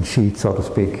practicing sheet, so to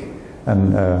speak,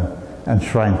 and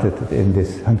enshrined it in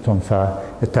this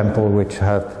Hangzhongsa, a temple which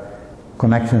had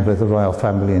connections with the royal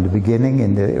family in the beginning,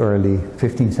 in the early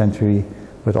 15th century,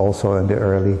 but also in the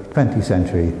early 20th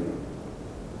century.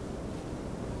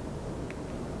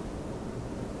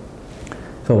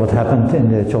 So what happened in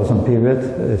the Joseon period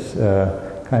is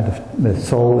the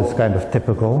Seoul is kind of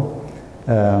typical.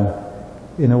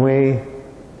 In a way,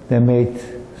 they made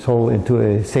Seoul into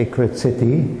a sacred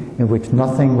city in which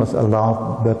nothing was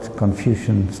allowed but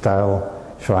Confucian-style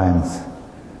shrines,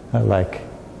 like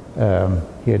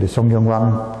here the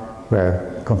Songyongwan,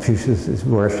 where Confucius is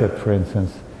worshipped, for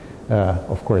instance.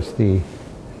 Of course, the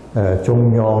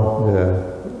Zhongnyo, the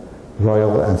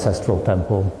royal ancestral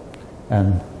temple,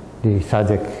 and the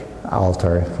Sajik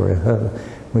altar,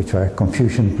 which are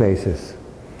Confucian places.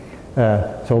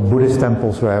 So Buddhist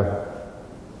temples were,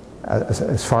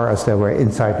 as far as they were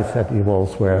inside the city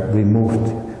walls, were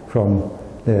removed from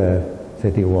the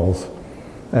city walls.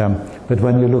 But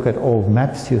when you look at old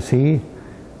maps, you see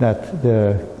that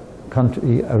the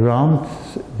country around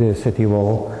the city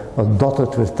wall was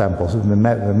dotted with temples. There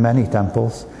were many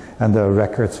temples, and there are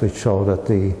records which show that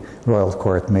the royal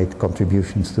court made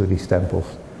contributions to these temples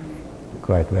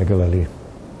quite regularly.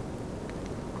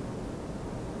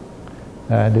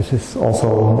 This is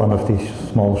also one of these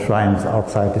small shrines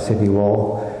outside the city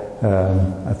wall.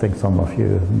 I think some of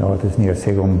you know it is near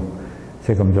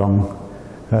Segumjeong.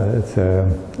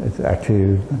 It's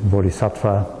actually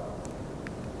Bodhisattva,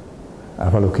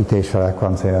 Avalokiteshvara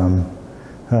Kwanseam.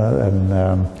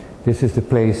 And this is the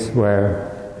place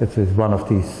where it is one of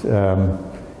these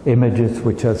images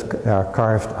which are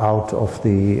carved out of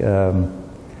the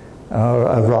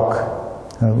a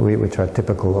rock, which are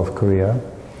typical of Korea.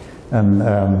 And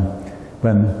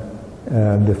when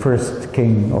the first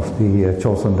king of the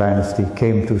Joseon dynasty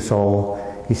came to Seoul,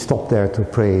 he stopped there to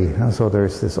pray. And so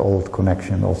there's this old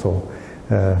connection also,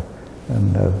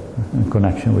 and a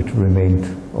connection which remained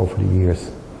over the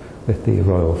years with the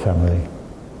royal family.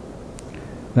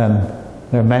 Then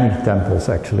there are many temples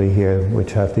actually here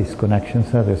which have these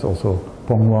connections. There's also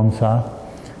Pongwonsa,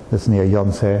 that's near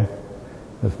Yonsei.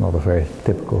 That's not a very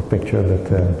typical picture,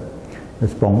 but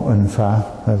it's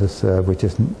Pong-eunsa, which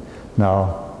is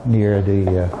now near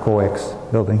the COEX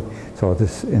building. So it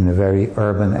is in a very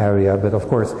urban area, but of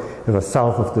course it was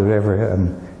south of the river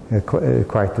and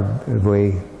quite a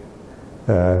way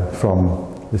from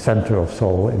the center of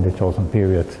Seoul in the Joseon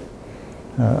period.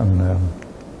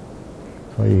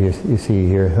 So you see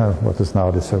here what is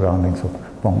now the surroundings of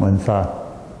Pong-eunsa.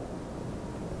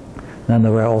 Then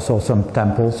there were also some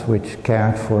temples which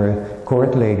cared for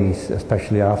court ladies,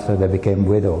 especially after they became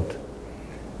widowed.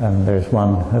 And there's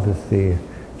one, that is the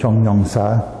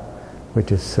Chongnyeongsa,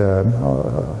 which is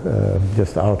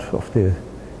just out of the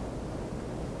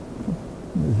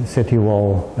city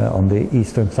wall on the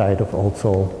eastern side of Old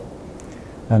Seoul.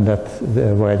 And that's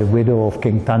where the widow of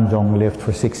King Tanjong lived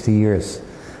for 60 years.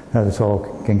 So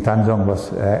King Tanjong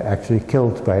was actually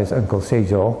killed by his uncle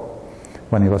Seijo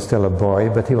when he was still a boy,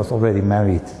 but he was already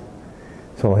married.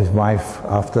 So his wife,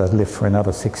 after that, lived for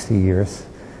another 60 years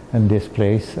in this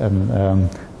place, and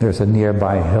there's a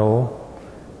nearby hill,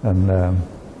 and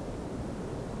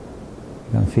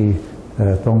you can see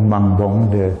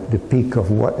Tongmangbong, the peak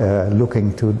of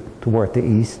looking toward the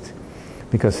east,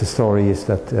 because the story is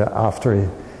that after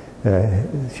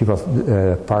she was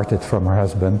parted from her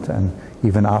husband, and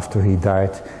even after he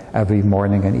died, every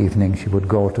morning and evening she would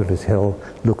go to this hill,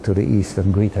 look to the east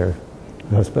and greet her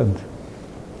husband.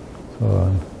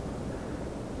 So,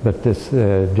 but this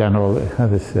general,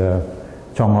 this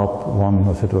Chongop one,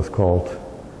 as it was called,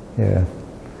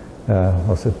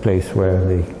 was a place where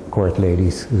the court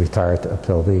ladies retired up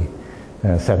till the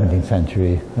 17th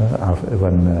century,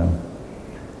 when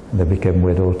they became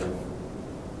widowed.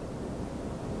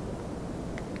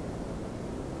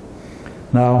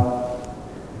 Now,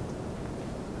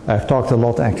 I've talked a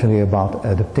lot actually about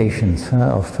adaptations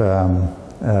of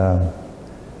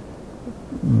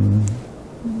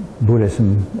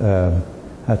Buddhism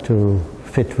to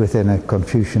fit within a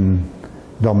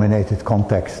Confucian-dominated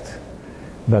context.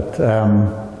 But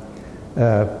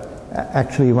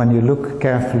actually, when you look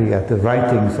carefully at the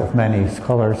writings of many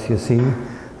scholars, you see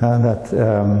that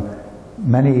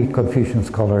many Confucian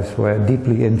scholars were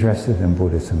deeply interested in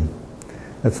Buddhism.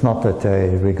 It's not that they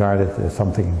regarded it as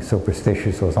something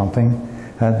superstitious or something,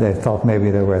 and they thought maybe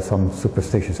there were some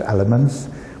superstitious elements,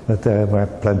 but there were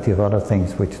plenty of other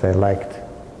things which they liked.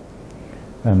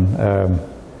 And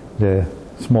the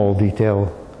small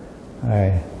detail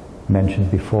I mentioned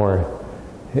before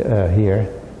here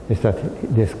is that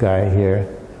this guy here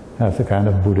has a kind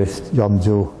of Buddhist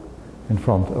yonju in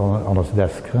front on his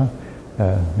desk.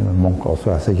 A monk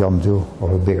also has a yonju,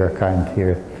 or a bigger kind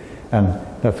here, and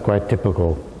that's quite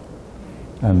typical.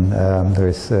 And there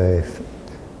is a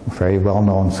very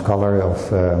well-known scholar of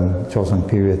Joseon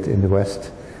period in the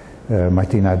West,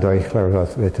 Martina Deuchler, who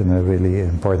has written a really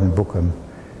important book on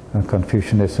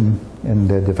Confucianism and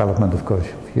the development of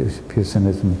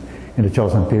Confucianism in the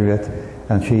Joseon period.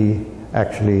 And she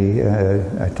actually,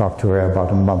 I talked to her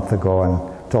about a month ago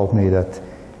and told me that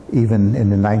even in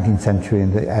the 19th century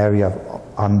in the area of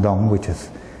Andong, which is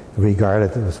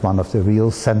regarded as one of the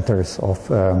real centers of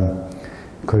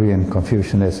Korean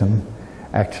Confucianism,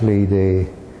 actually the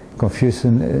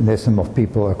Confucianism of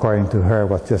people, according to her,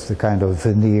 was just a kind of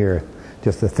veneer,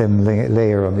 just a thin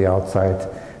layer on the outside,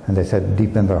 and they said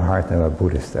deep in their heart they were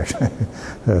Buddhist, actually.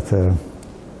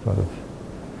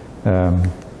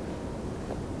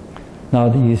 Now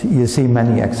you see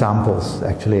many examples,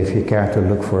 actually, if you care to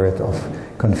look for it, of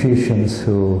Confucians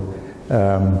who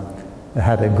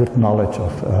had a good knowledge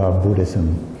of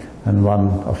Buddhism. And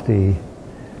one of the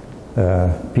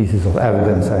pieces of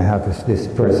evidence I have is this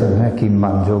person, Kim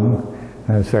Man-jung,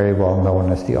 who is very well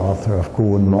known as the author of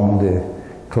Kuun Mong, the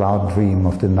Cloud Dream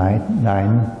of the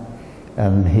Nine.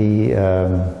 And he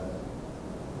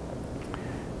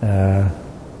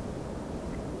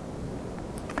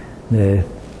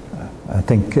I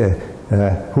think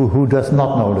who does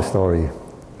not know the story?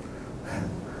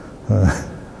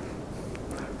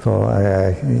 So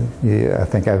I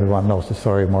think everyone knows the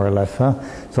story more or less. Huh?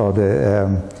 So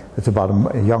it's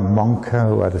about a young monk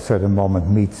who at a certain moment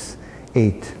meets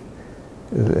 8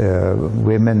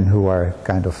 women who are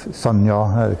kind of sonnyo,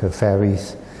 like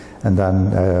fairies, and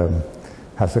then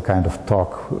has a kind of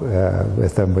talk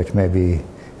with them which maybe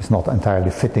is not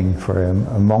entirely fitting for a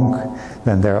monk.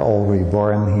 Then they're all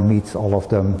reborn, he meets all of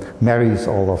them, marries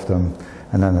all of them,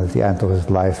 and then at the end of his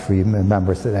life he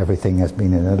remembers that everything has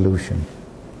been an illusion.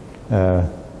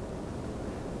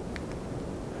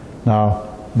 Now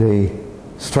the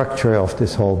structure of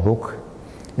this whole book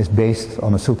is based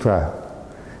on a sutra,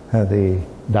 the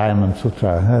Diamond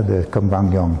Sutra, the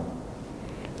Kumbangyong.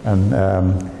 And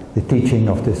the teaching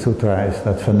of this sutra is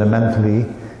that fundamentally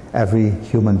every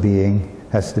human being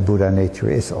has the Buddha nature,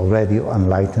 is already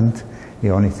enlightened.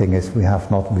 The only thing is we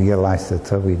have not realized it.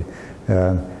 So we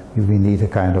need a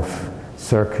kind of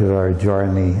circular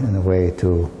journey in a way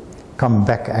to come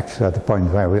back actually at the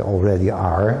point where we already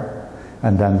are,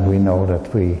 and then we know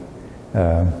that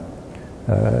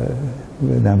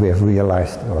then we have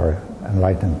realized our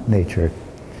enlightened nature.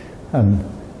 And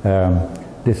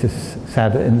this is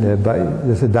said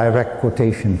there's a direct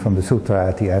quotation from the sutra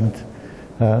at the end.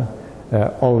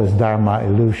 All is Dharma,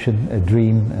 illusion, a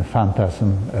dream, a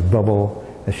phantasm, a bubble,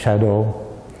 a shadow,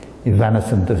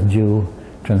 evanescent as dew,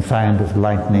 transient as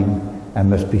lightning, and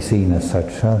must be seen as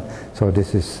such. So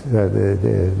this is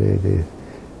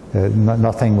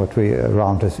nothing what we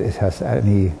around us has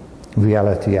any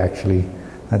reality actually.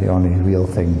 The only real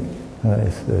thing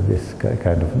is this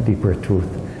kind of deeper truth,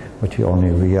 which you only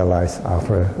realize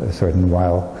after a certain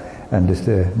while. And this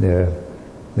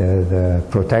the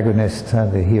protagonist,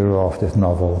 the hero of this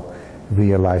novel,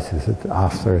 realizes it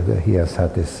after he has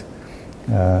had this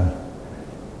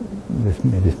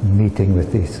meeting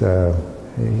with these.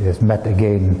 He has met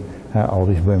again all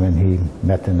these women he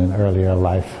met in an earlier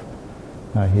life.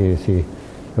 It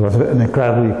was an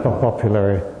incredibly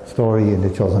popular story in the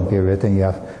Joseon period, and you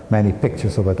have many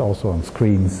pictures of it also on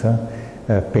screens,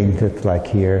 painted like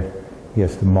here. He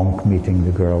has the monk meeting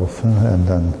the girls, and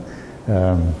then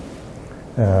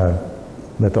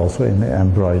but also in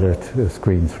embroidered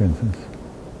screens, for instance.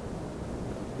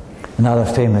 Another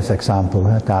famous example,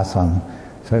 Dasan,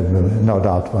 so no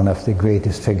doubt one of the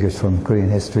greatest figures from Korean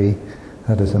history.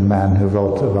 That is a man who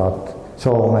wrote about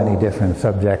so many different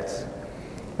subjects,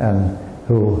 and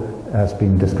who has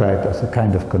been described as a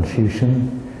kind of Confucian.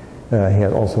 He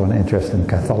had also an interest in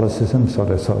Catholicism, so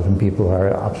there's certain people who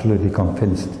are absolutely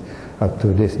convinced up to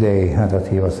this day that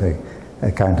he was a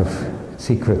kind of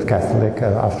secret Catholic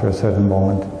after a certain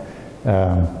moment.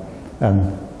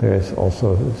 And there's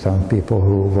also some people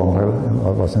who wonder,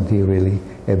 wasn't he really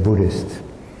a Buddhist?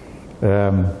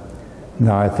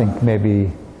 Now I think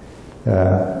maybe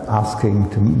asking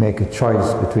to make a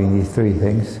choice between these 3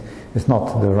 things is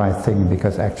not the right thing,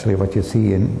 because actually what you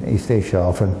see in East Asia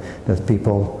often, that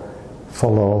people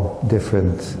follow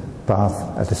different paths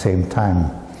at the same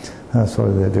time.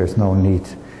 So that there's no need,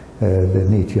 the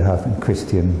need you have in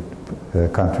Christian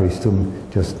countries to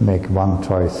just make one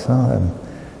choice and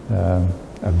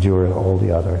abjure all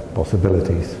the other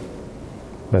possibilities.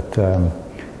 But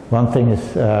one thing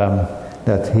is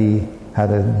that he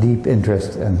had a deep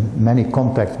interest and many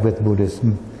contacts with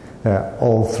Buddhism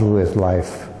all through his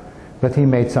life. But he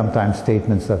made sometimes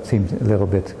statements that seemed a little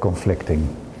bit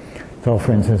conflicting. So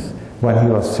for instance, when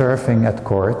he was serving at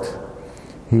court,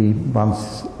 he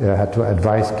once had to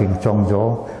advise King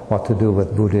Chongzhou what to do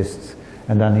with Buddhists.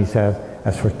 And then he said,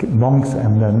 as for monks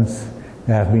and nuns,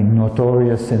 they have been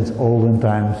notorious since olden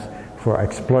times for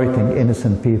exploiting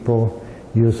innocent people,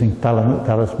 using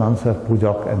talismans of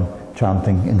pujok and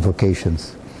chanting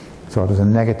invocations. So there's a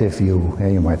negative view,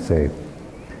 you might say.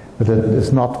 But it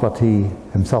is not what he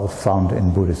himself found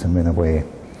in Buddhism in a way.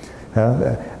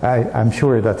 I'm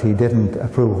sure that he didn't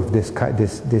approve of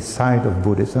this side of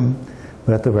Buddhism,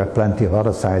 but there were plenty of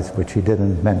other sides which he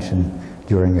didn't mention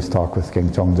during his talk with King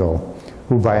Chongzhou,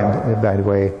 who by the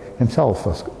way himself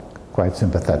was quite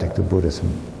sympathetic to Buddhism.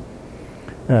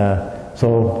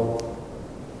 So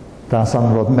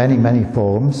Dasan wrote many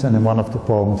poems, and in one of the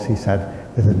poems he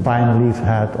said, with a pine leaf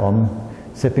hat on,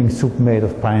 sipping soup made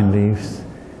of pine leaves,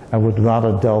 I would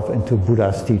rather delve into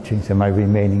Buddha's teachings in my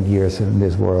remaining years in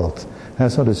this world.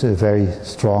 So this is a very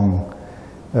strong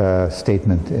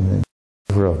statement in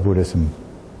favor of Buddhism.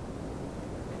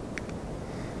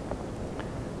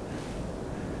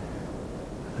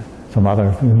 Some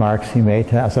other remarks he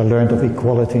made. As I learned of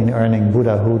equality in earning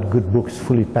Buddhahood, good books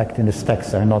fully packed in the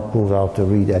stacks are not pulled out to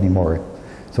read anymore.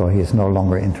 So he is no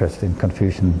longer interested in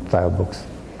Confucian-style books.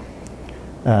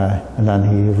 And then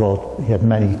he had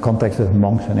many contacts with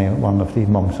monks, and one of the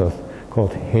monks was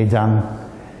called Heijang.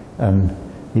 And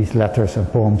these letters and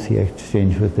poems he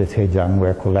exchanged with this Heijang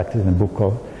were collected in a book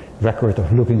called Record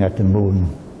of Looking at the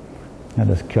Moon. And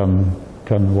that's Kyun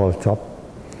Wolchop.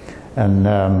 And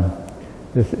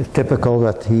it's typical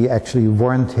that he actually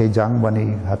warned Heijang when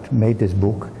he had made this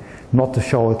book not to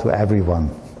show it to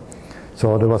everyone.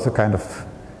 So there was a kind of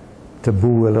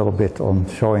taboo a little bit on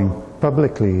showing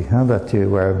publicly that you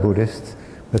were a Buddhist,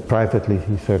 but privately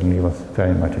he certainly was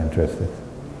very much interested.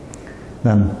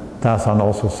 Then Dasan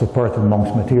also supported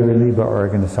monks materially by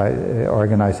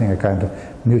organizing a kind of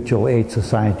mutual aid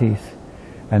societies,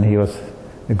 and he was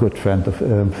a good friend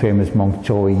of famous monk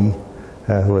Cho-yi,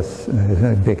 who was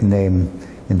a big name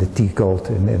in the tea cult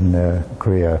in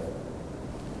Korea.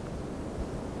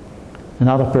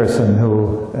 Another person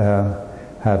who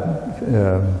had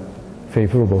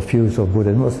favorable views of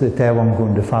Buddhism was the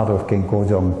Taewanggun, the father of King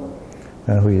Kojong,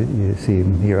 who you see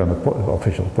him here on the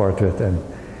official portrait and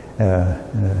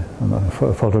on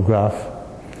a photograph.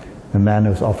 A man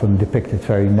who's often depicted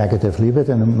very negatively, but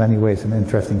in many ways an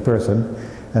interesting person,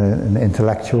 an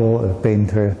intellectual, a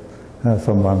painter,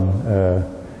 someone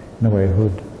in a way who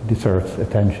deserves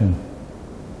attention.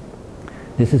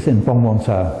 This is in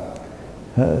Pongwonsa.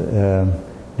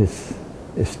 This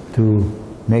is to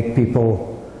make people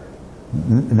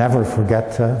never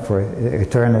forget, for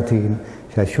eternity,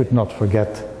 I should not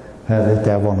forget the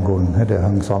Taewanggun, the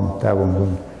Hang Son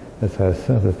Taewanggun. It says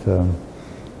that,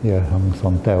 Hang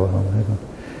Son Taewanggun.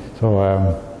 So,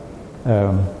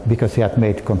 because he had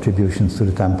made contributions to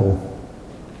the temple.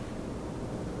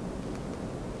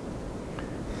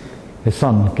 His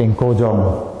son, King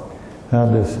Kojong,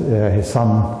 his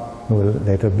son, who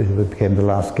later became the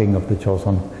last king of the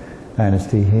Joseon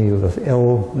dynasty, he was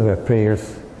ill. There were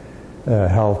prayers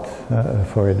held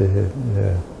for the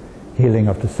healing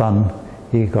of the son.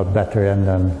 He got better, and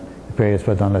then the prayers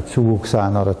were done at Suwuksa,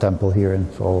 another temple here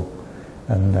in Seoul,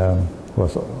 and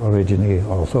was originally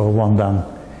also a wondan.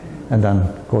 And then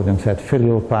Kojong said,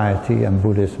 filial piety and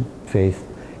Buddhist faith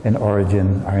in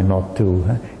origin are not two.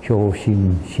 Hyo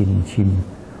Shin Shin Shin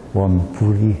Won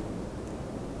Puri.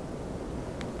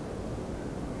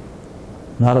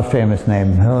 Another famous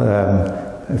name,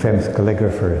 a famous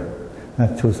calligrapher,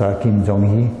 Chusa Kim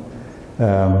Jong-hee.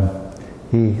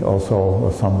 He also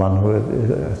was someone who,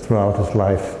 throughout his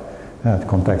life, had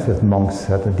contacts with monks,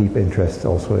 had a deep interest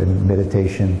also in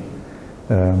meditation.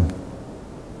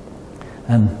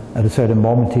 And at a certain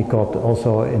moment he got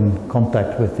also in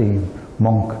contact with the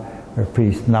monk or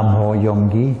priest Namho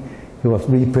Yonggi. He was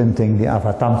reprinting the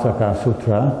Avatamsaka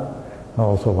Sutra,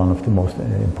 also one of the most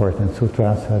important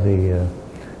sutras, the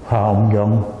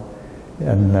Haomgyong,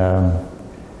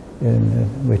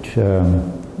 which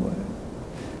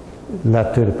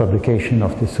led to the publication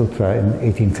of the sutra in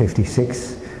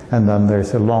 1856. And then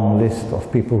there's a long list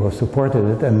of people who supported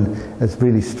it, and it's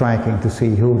really striking to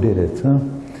see who did it,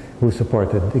 who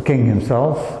supported the king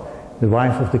himself, the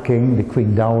wife of the king, the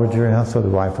queen dowager, so the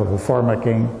wife of a former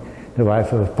king, the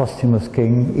wife of a posthumous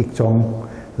king, Ikchong,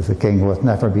 was a king who has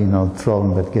never been on the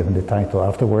throne but given the title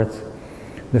afterwards,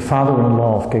 the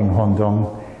father-in-law of King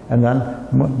Hongzong, and then,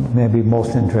 maybe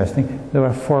most interesting, there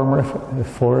were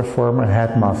four former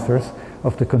headmasters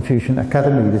of the Confucian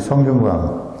Academy, the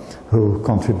Songyungwan, who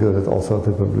contributed also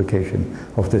to the publication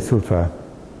of the sutra,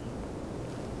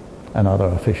 and other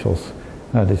officials.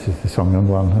 This is the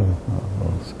Songyungwan,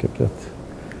 I'll skip that.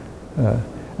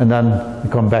 And then we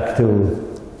come back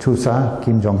to Chusa,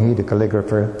 Kim Jong-hee, the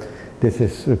calligrapher. This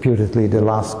is reputedly the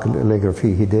last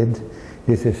calligraphy he did.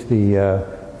 This is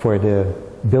for the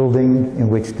building in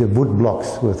which the wood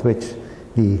blocks with which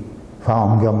the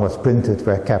Hwangryong was printed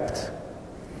were kept.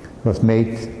 It was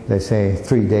made, they say,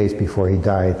 3 days before he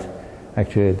died.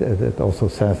 Actually, it also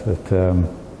says that,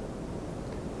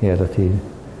 that he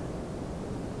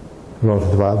wrote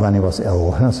it when he was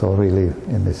ill, so really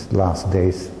in his last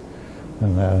days.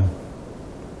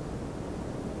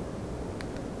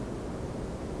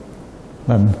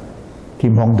 And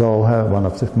Kim Hong-do, one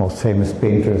of the most famous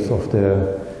painters of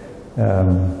the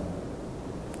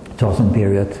Joseon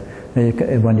period.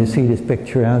 When you see this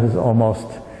picture, it's almost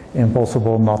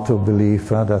impossible not to believe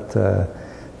that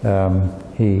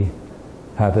he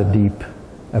had a deep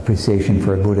appreciation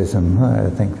for Buddhism. I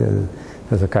think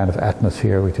there's a kind of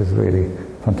atmosphere which is really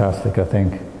fantastic, I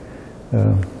think.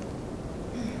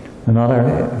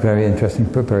 Another very interesting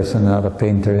person, another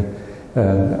painter,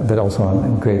 but also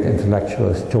a great intellectual,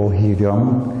 is Cho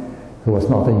Hee-ryong, who was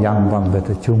not a young one, but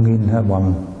a Chungin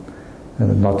one,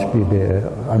 not to be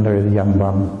under the young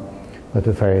one, but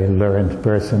a very learned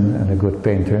person and a good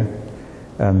painter.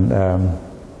 And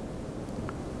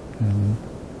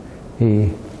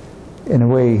he, in a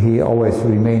way, he always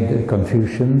remained a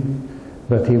Confucian,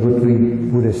 but he would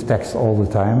read Buddhist texts all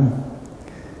the time,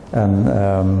 and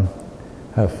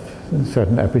have a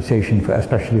certain appreciation,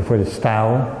 especially for the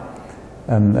style.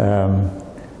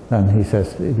 And he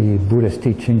says the Buddhist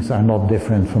teachings are not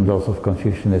different from those of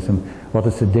Confucianism. What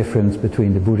is the difference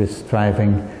between the Buddhist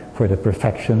striving for the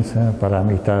perfections,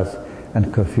 paramitas,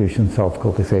 and Confucian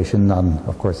self-cultivation? None,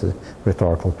 of course, a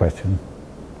rhetorical question.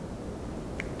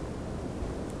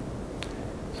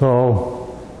 So,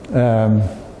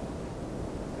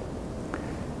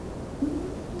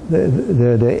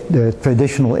 the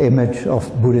traditional image of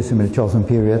Buddhism in the Joseon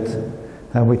period,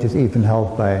 which is even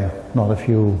held by not a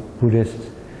few Buddhists,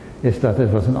 is that it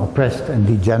was an oppressed and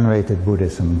degenerated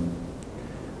Buddhism.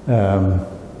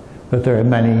 But there are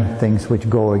many things which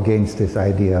go against this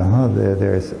idea.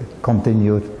 There is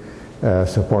continued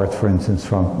support, for instance,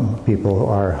 from people who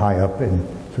are high up in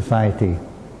society.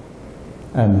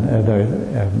 And there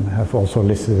have also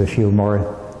listed a few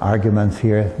more arguments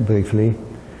here, briefly.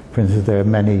 For instance, there are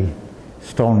many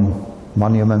stone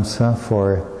monuments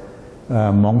for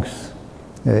monks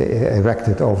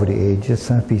erected over the ages,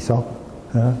 Pisok.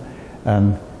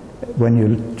 And when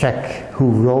you check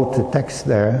who wrote the text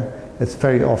there, it's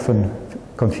very often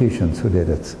Confucians who did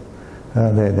it.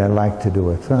 They like to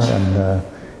do it. And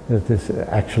it is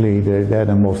actually, they're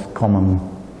the most common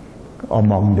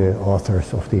among the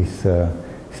authors of these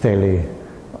stele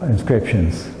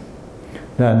inscriptions.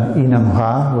 Then Inam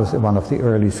Ha was one of the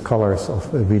early scholars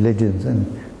of religions in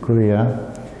Korea.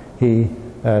 He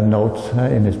notes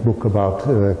in his book about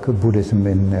Buddhism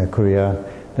in Korea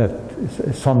that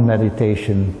sun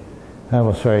meditation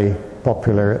was very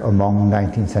popular among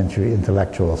 19th century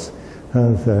intellectuals.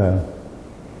 In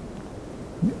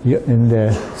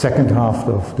the second half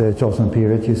of the Joseon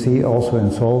period, you see also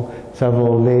in Seoul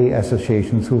several lay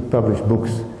associations who publish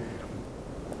books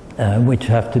which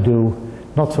have to do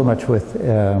not so much with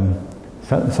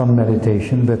sun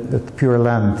meditation, but Pure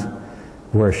Land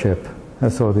worship.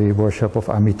 So the worship of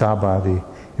Amitabha, the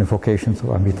invocations of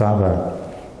Amitabha.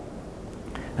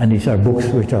 And these are books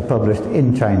which are published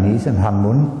in Chinese and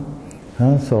Hanmun.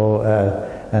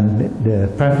 And the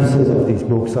prefaces of these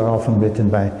books are often written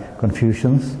by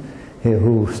Confucians,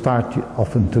 who start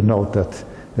often to note that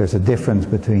there's a difference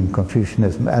between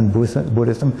Confucianism and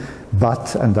Buddhism,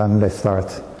 but, and then they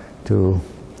start to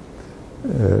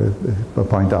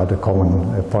point out the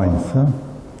common points.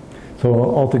 So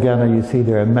altogether you see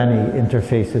there are many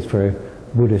interfaces for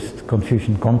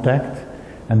Buddhist-Confucian contact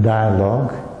and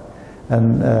dialogue.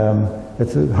 And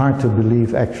it's hard to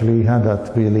believe actually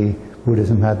that really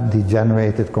Buddhism had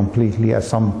degenerated completely, as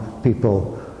some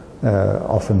people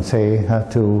often say,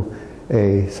 to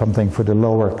something for the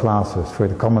lower classes, for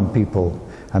the common people,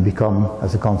 and become,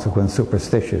 as a consequence,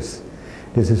 superstitious.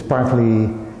 This is partly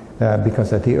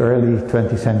because at the early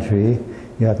 20th century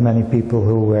you had many people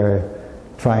who were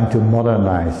trying to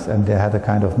modernize, and they had a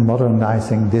kind of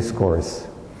modernizing discourse.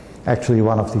 Actually,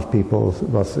 one of these people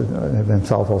was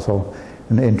himself also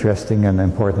an interesting and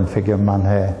important figure, Man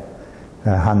He,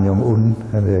 Han Jong-un,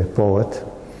 the poet.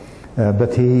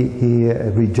 But he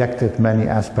rejected many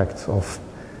aspects of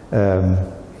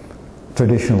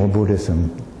traditional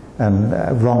Buddhism, and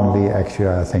wrongly, actually,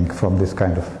 I think, from this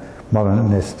kind of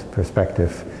modernist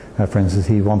perspective. For instance,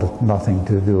 he wanted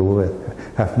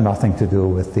have nothing to do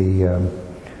with the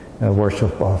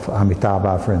worship of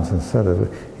Amitabha, for instance. So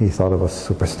he thought it was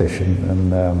superstition,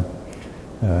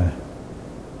 and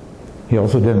he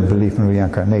also didn't believe in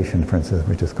reincarnation, for instance,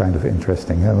 which is kind of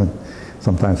interesting.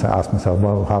 Sometimes I ask myself,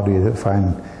 well, how do you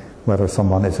define whether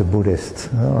someone is a Buddhist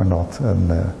or not? And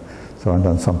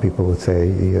then some people would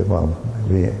say, well,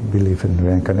 we believe in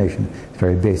reincarnation. It's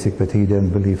very basic, but he didn't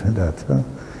believe in that.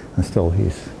 And still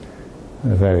he's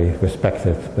very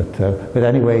respected. But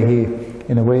anyway,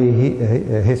 in a way,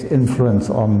 his influence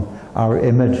on our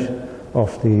image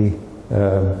of the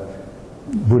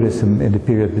Buddhism in the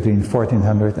period between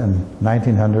 1400 and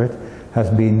 1900 has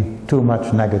been too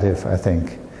much negative, I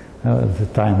think. It's the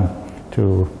time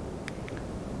to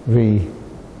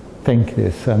rethink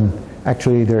this, and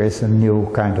actually there is a new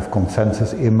kind of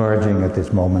consensus emerging at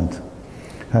this moment.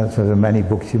 So there are many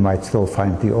books you might still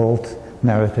find the old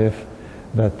narrative,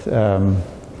 but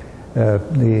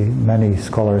the many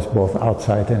scholars both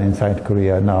outside and inside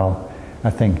Korea now,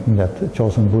 I think that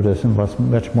Chosun Buddhism was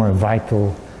much more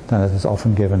vital than it is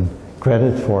often given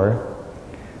credit for,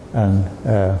 and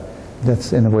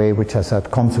that's in a way which has had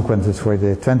consequences for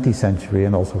the 20th century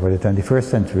and also for the 21st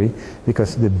century,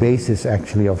 because the basis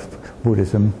actually of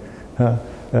Buddhism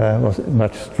was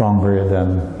much stronger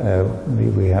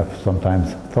than we have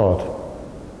sometimes thought.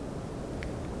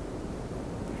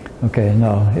 Okay,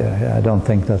 no, I don't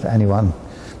think that anyone,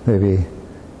 maybe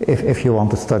if you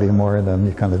want to study more, then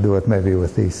you can do it maybe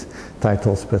with these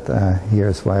titles, but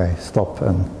here's why I stop,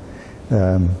 and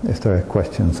if there are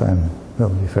questions, I will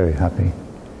be very happy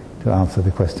to answer the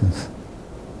questions.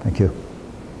 Thank you.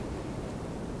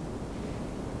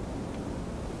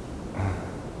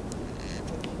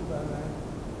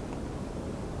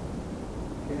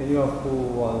 Anyone who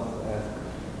wants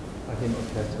to ask him a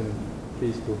question,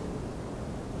 please do.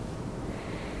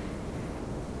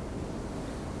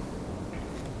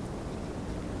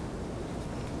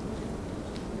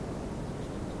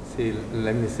 See,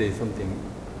 let me say something.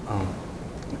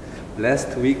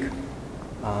 Last week,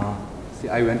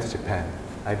 I went to Japan.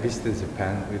 I visited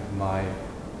Japan with my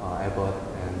abbot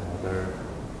and other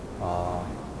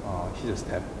hijab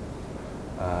staff.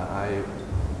 I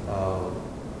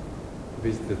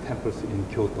visited temples in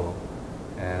Kyoto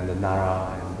and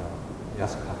Nara and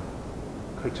Yasuka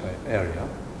cultural area.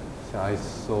 So I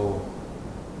saw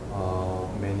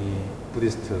many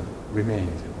Buddhist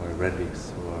remains or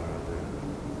relics or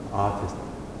artistic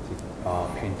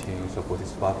paintings of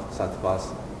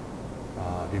bodhisattvas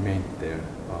remained there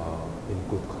in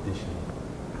good condition.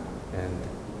 And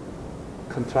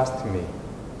contrastingly,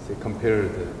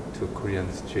 compared to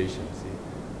Korean situation,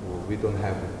 we don't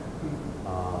have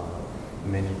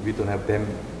we don't have that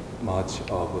much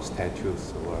of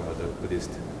statues or other Buddhist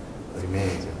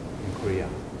remains in Korea.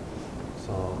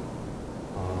 So,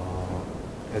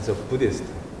 as a Buddhist,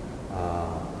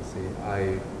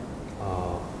 I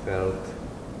felt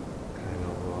kind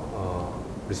of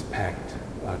respect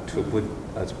to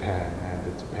Japan and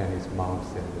the Japanese monks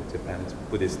and the Japanese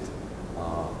Buddhist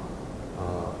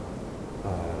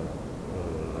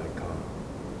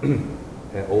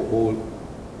all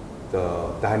the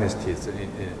dynasties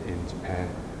in Japan.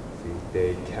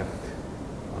 They kept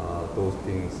those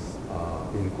things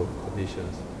in good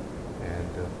conditions, and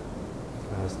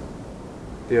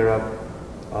there are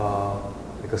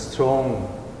like a strong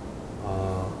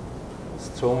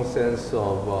sense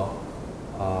of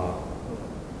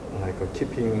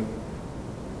keeping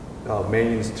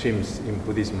mainstreams in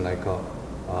Buddhism, like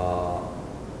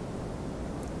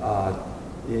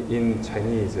in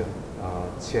Chinese,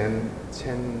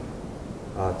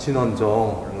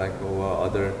 Jinonzhong, like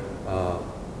other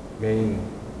main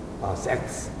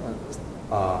sects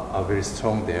are very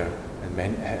strong there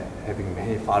and having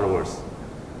many followers.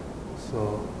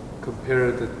 So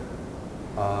compared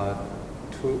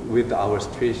with our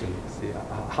situation,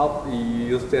 how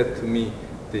you said to me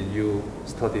that you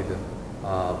studied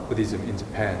Buddhism in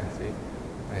Japan,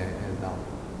 and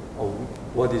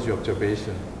what is your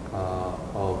observation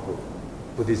of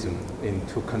Buddhism in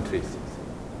two countries?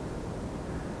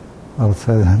 Well, it's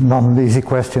not an easy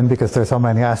question because there are so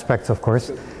many aspects, of course.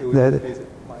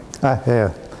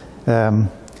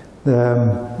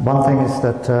 One thing is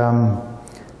that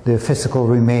the physical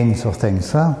remains of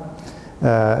things.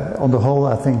 On the whole,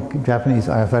 I think Japanese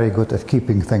are very good at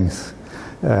keeping things,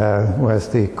 whereas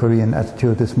the Korean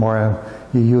attitude is more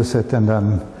you use it and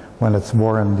then when it's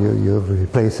worn you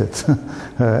replace it.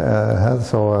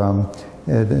 So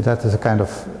that is a kind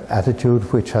of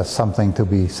attitude which has something to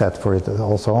be said for it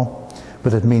also.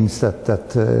 But it means that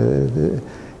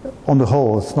on the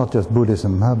whole, it's not just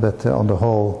Buddhism, but on the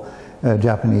whole,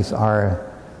 Japanese are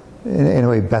in a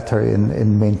way better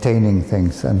in maintaining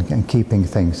things and keeping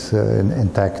things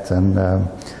intact and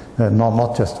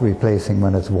not just replacing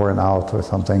when it's worn out or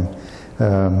something.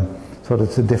 So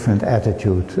that's a different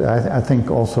attitude. I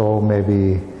think also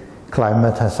maybe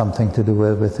climate has something to do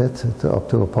with it up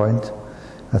to a point.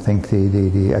 I think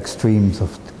the extremes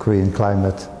of the Korean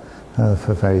climate,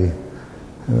 very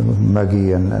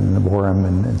muggy and warm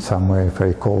in summer,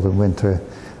 very cold in winter,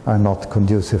 are not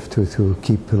conducive to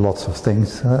keep lots of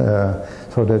things.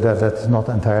 So that's not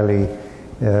entirely,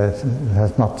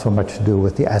 has not so much to do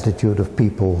with the attitude of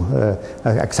people,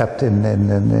 except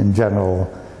in general,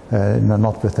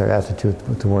 not with their attitude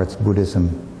towards Buddhism.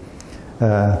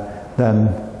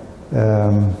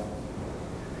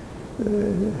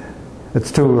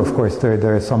 It's true, of course,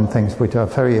 there are some things which are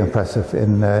very impressive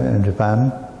in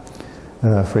Japan.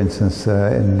 For instance,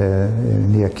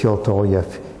 near Kyoto, you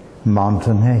have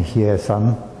mountain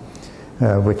Hiesan,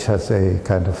 which has a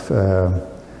kind of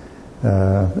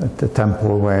a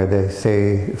temple where they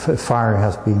say fire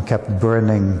has been kept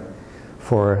burning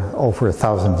for over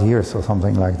 1,000 years or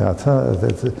something like that.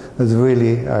 It's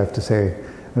really, I have to say,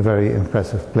 a very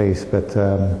impressive place. But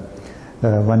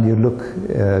when you look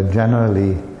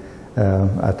generally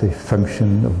at the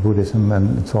function of Buddhism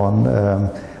and so on,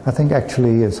 I think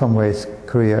actually in some ways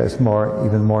Korea is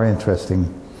even more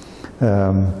interesting.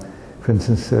 For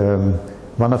instance,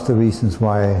 one of the reasons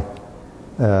why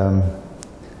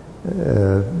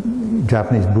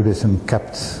Japanese Buddhism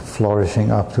kept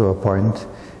flourishing up to a point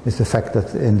is the fact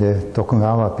that in the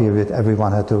Tokugawa period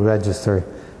everyone had to register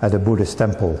at a Buddhist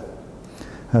temple.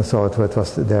 And so it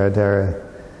was their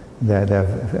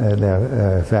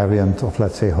variant of,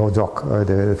 let's say, Hojok, or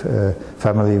the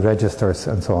family registers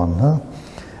and so on.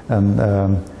 And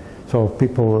so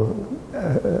people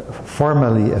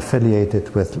formally affiliated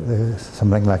with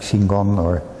something like Shingon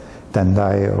or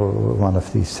Tendai or one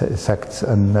of these sects,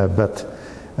 and but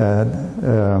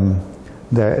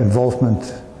their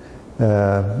involvement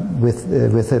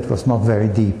with it was not very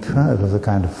deep. It was a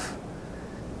kind of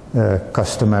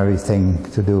customary thing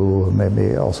to do.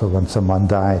 Maybe also when someone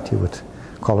died, you would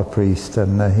call a priest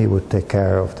and he would take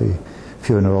care of the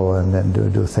funeral and then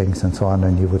do things and so on,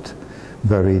 and you would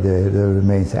bury the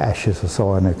remains, ashes or so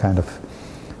on, a kind of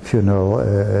funeral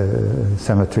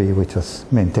cemetery which was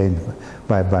maintained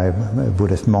by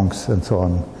Buddhist monks and so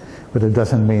on. But it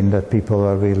doesn't mean that people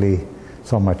are really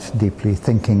so much deeply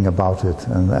thinking about it.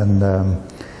 And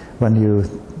when you,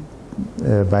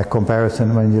 by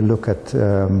comparison, when you look at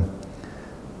the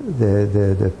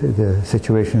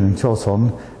situation in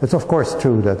Joseon, it's of course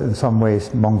true that in some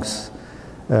ways monks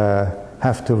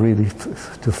have to really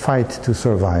to fight to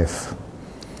survive.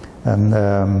 And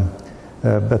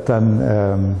but then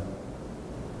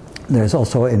there's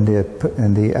also in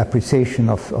the appreciation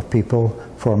of people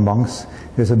for monks,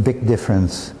 there's a big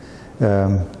difference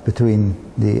between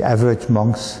the average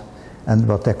monks and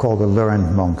what they call the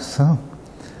learned monks,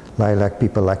 like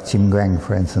people like Chim Guang,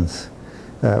 for instance,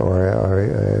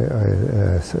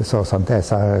 or So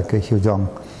Santesa, Hyujong,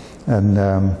 and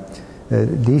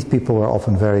these people were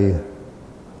often very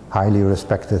highly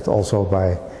respected also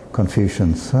by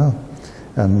Confucians.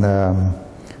 And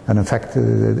in fact,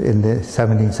 in the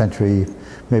 17th century,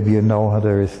 maybe you know how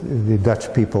the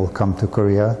Dutch people come to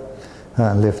Korea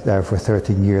and live there for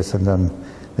 13 years, and then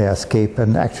they escape.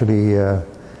 And actually,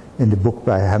 in the book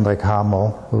by Hendrik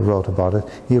Hamel, who wrote about it,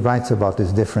 he writes about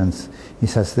this difference. He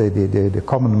says the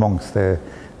common monks, they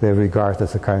regard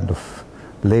as a kind of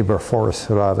labor force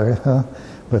rather,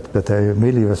 but they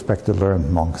really respect the learned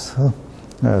monks.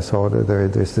 So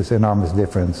there's this enormous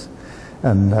difference.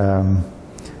 And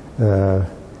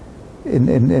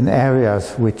in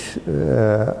areas which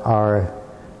are,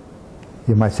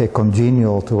 you might say,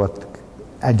 congenial to what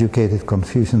educated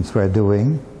Confucians were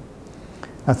doing,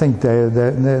 I think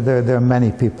there are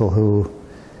many people who,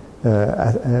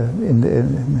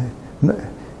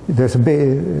 there's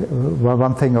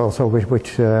one thing also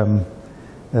which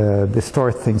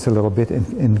distorts things a little bit.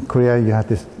 In Korea you had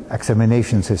this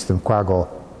examination system, kwago.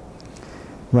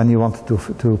 When you wanted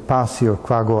to pass your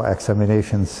kwago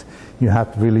examinations, you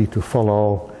had really to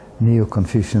follow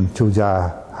Neo-Confucian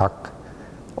Chuja Hak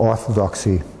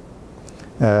orthodoxy.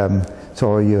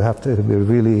 So you have to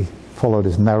really follow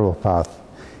this narrow path.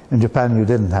 In Japan you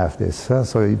didn't have this,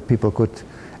 so people could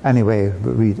anyway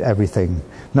read everything.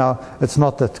 Now, it's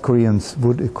not that Korean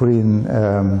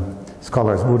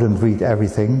scholars wouldn't read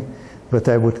everything, but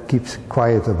they would keep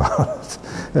quiet about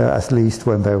it, at least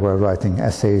when they were writing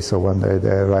essays or when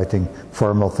they're writing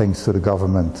formal things to the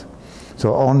government.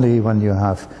 So only when you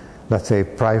have, let's say,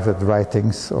 private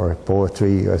writings or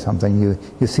poetry or something,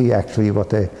 you see actually what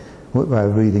they were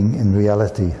reading in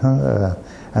reality.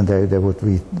 And they would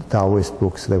read Taoist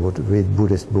books, they would read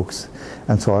Buddhist books,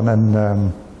 and so on.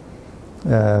 And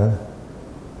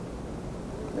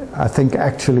I think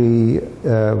actually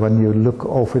when you look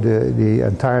over the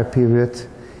entire period,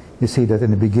 you see that in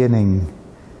the beginning,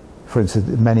 for instance,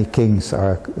 many kings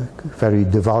are very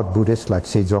devout Buddhists, like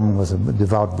Sejong was a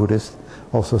devout Buddhist,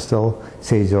 also still,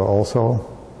 Seijo also,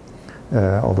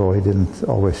 although he didn't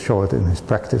always show it in his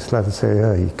practice, let us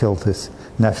say. He killed his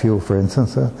nephew, for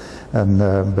instance, and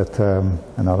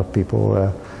other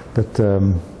people,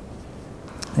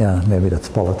 yeah, maybe that's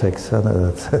politics.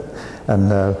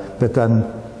 But then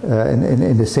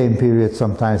in the same period,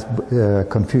 sometimes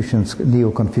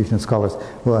Neo-Confucian scholars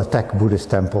will attack Buddhist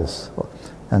temples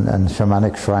and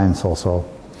shamanic shrines also.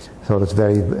 So it's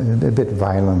a bit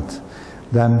violent.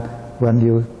 Then when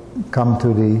you come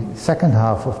to the second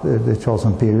half of the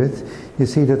Joseon period, you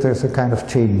see that there's a kind of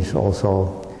change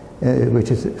also, which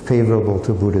is favorable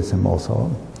to Buddhism also.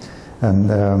 And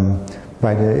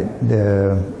by the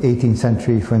 18th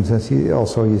century, for instance,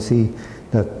 you see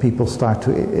that people start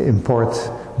to import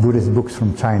Buddhist books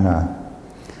from China.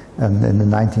 And in the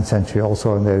 19th century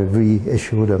also, and they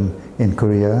reissue them in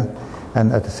Korea.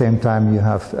 And at the same time, you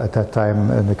have, at that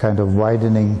time, the kind of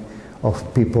widening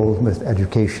of people with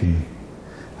education.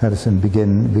 That is in the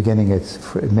beginning, it's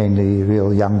mainly real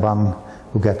Yangban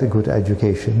who get a good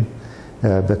education.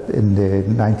 But in the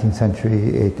 19th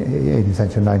century, 18th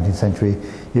century, 19th century,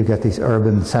 you get these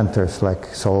urban centers like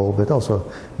Seoul, but also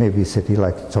maybe a city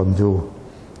like Jeonju.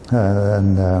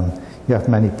 And you have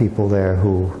many people there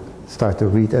who start to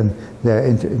read, and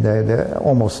they're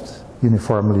almost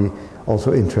uniformly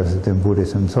also interested in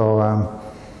Buddhism. So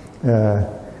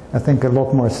I think a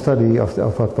lot more study of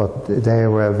what they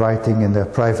were writing in their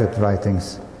private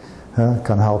writings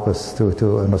can help us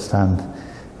to understand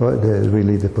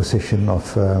really the position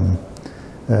of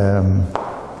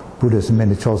Buddhism in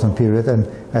the Joseon period. And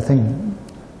I think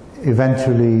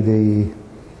eventually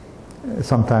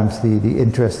sometimes the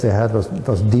interest they had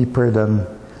was deeper than,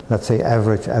 let's say,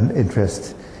 average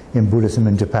interest in Buddhism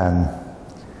in Japan,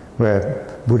 where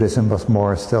Buddhism was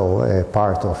more still a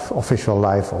part of official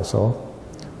life also,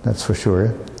 that's for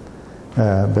sure.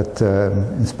 But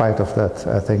in spite of that,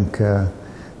 I think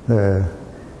the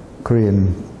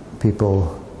Korean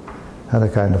people had a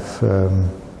kind of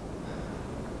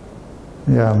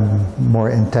more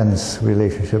intense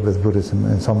relationship with Buddhism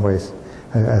in some ways,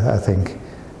 I think.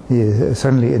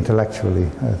 Certainly intellectually.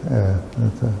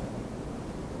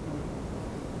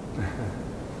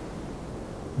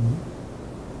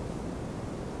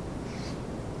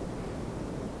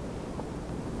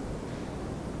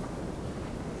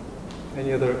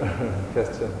 Any other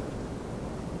question?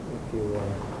 If you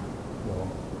want more.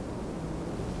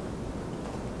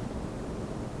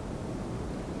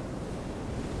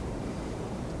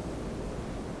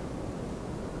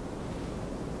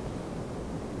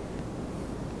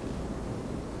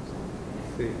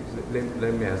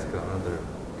 Let me ask another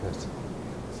question.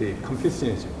 See,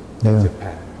 Confucianism in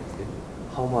Japan. See,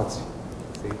 how much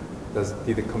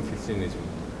did Confucianism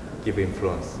give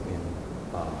influence in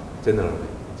generally in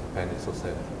Japanese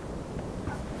society?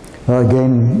 Well,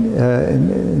 again,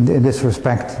 in this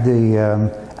respect, the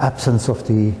absence of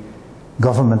the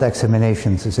government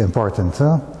examinations is important,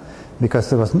 because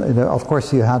there was, of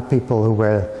course, you had people who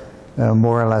were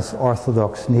more or less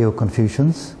orthodox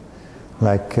Neo-Confucians,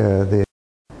 like the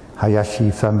Hayashi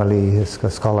family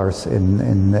scholars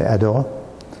in Edo,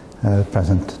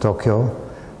 present Tokyo,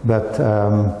 but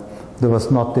there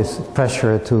was not this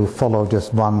pressure to follow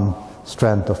just one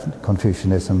strand of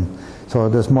Confucianism. So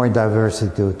there's more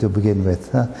diversity to begin with.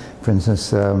 For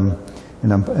instance, an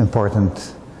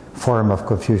important form of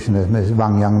Confucianism is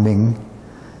Wang Yangming,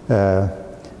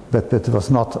 but it was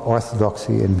not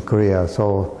orthodoxy in Korea.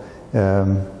 So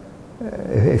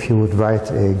if you would write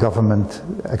a government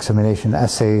examination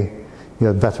essay, you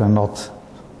had better not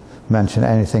mention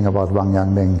anything about Wang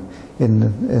Yangming.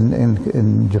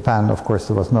 In Japan, of course,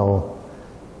 there was no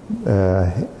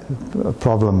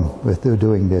problem with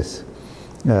doing this.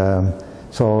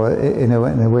 So in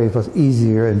a way, it was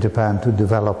easier in Japan to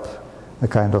develop a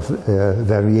kind of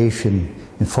variation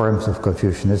in forms of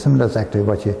Confucianism. That's actually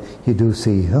what you do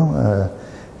see.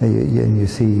 And you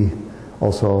see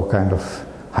also kind of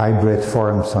hybrid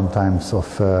forms sometimes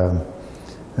of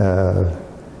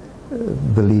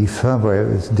belief,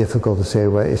 where it's difficult to say,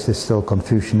 well, is this still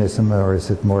Confucianism, or is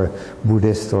it more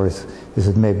Buddhist, or is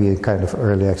it maybe a kind of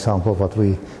early example of what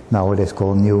we nowadays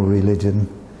call new religion?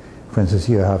 For instance,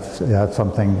 you had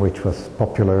something which was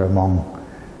popular among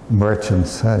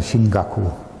merchants,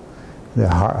 Shingaku, the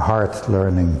heart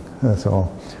learning,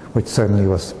 which certainly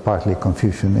was partly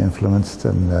Confucian influenced,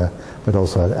 and but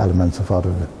also had elements of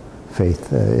other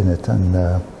faith in it, and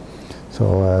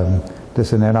so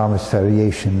there's an enormous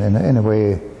variation. In a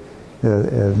way,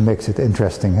 makes it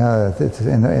interesting.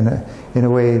 In a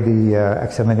way, the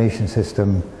examination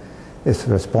system is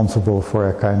responsible for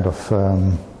a kind of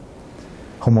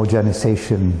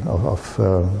homogenization of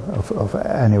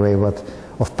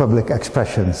public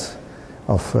expressions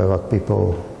of what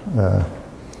people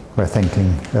were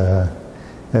thinking.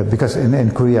 Because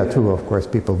in Korea too, of course,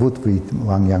 people would read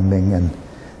Wang Yangming and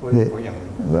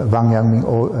Wang Yangming.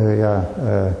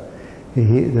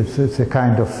 It's a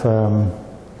kind of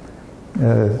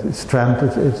strand.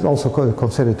 It's also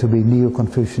considered to be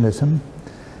Neo-Confucianism,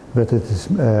 but it is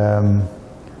Wang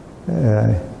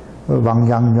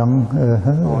Yangyang,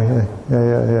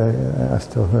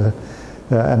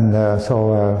 and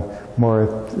so more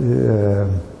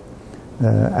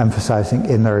emphasizing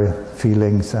inner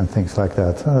feelings and things like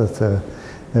that.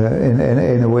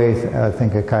 In a way, I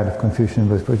think a kind of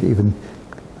Confucianism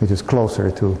which is closer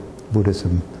to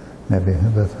Buddhism, maybe.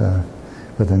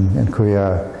 But in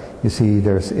Korea, you see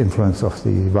there's influence of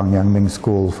the Wang Yangming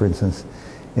school, for instance,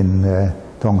 in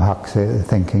Donghak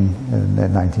thinking in the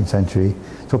 19th century.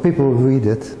 So people would read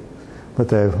it, but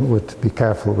they would be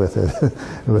careful with it,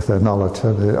 with their knowledge.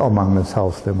 Among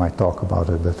themselves, they might talk about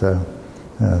it, but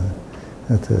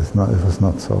it was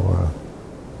not so.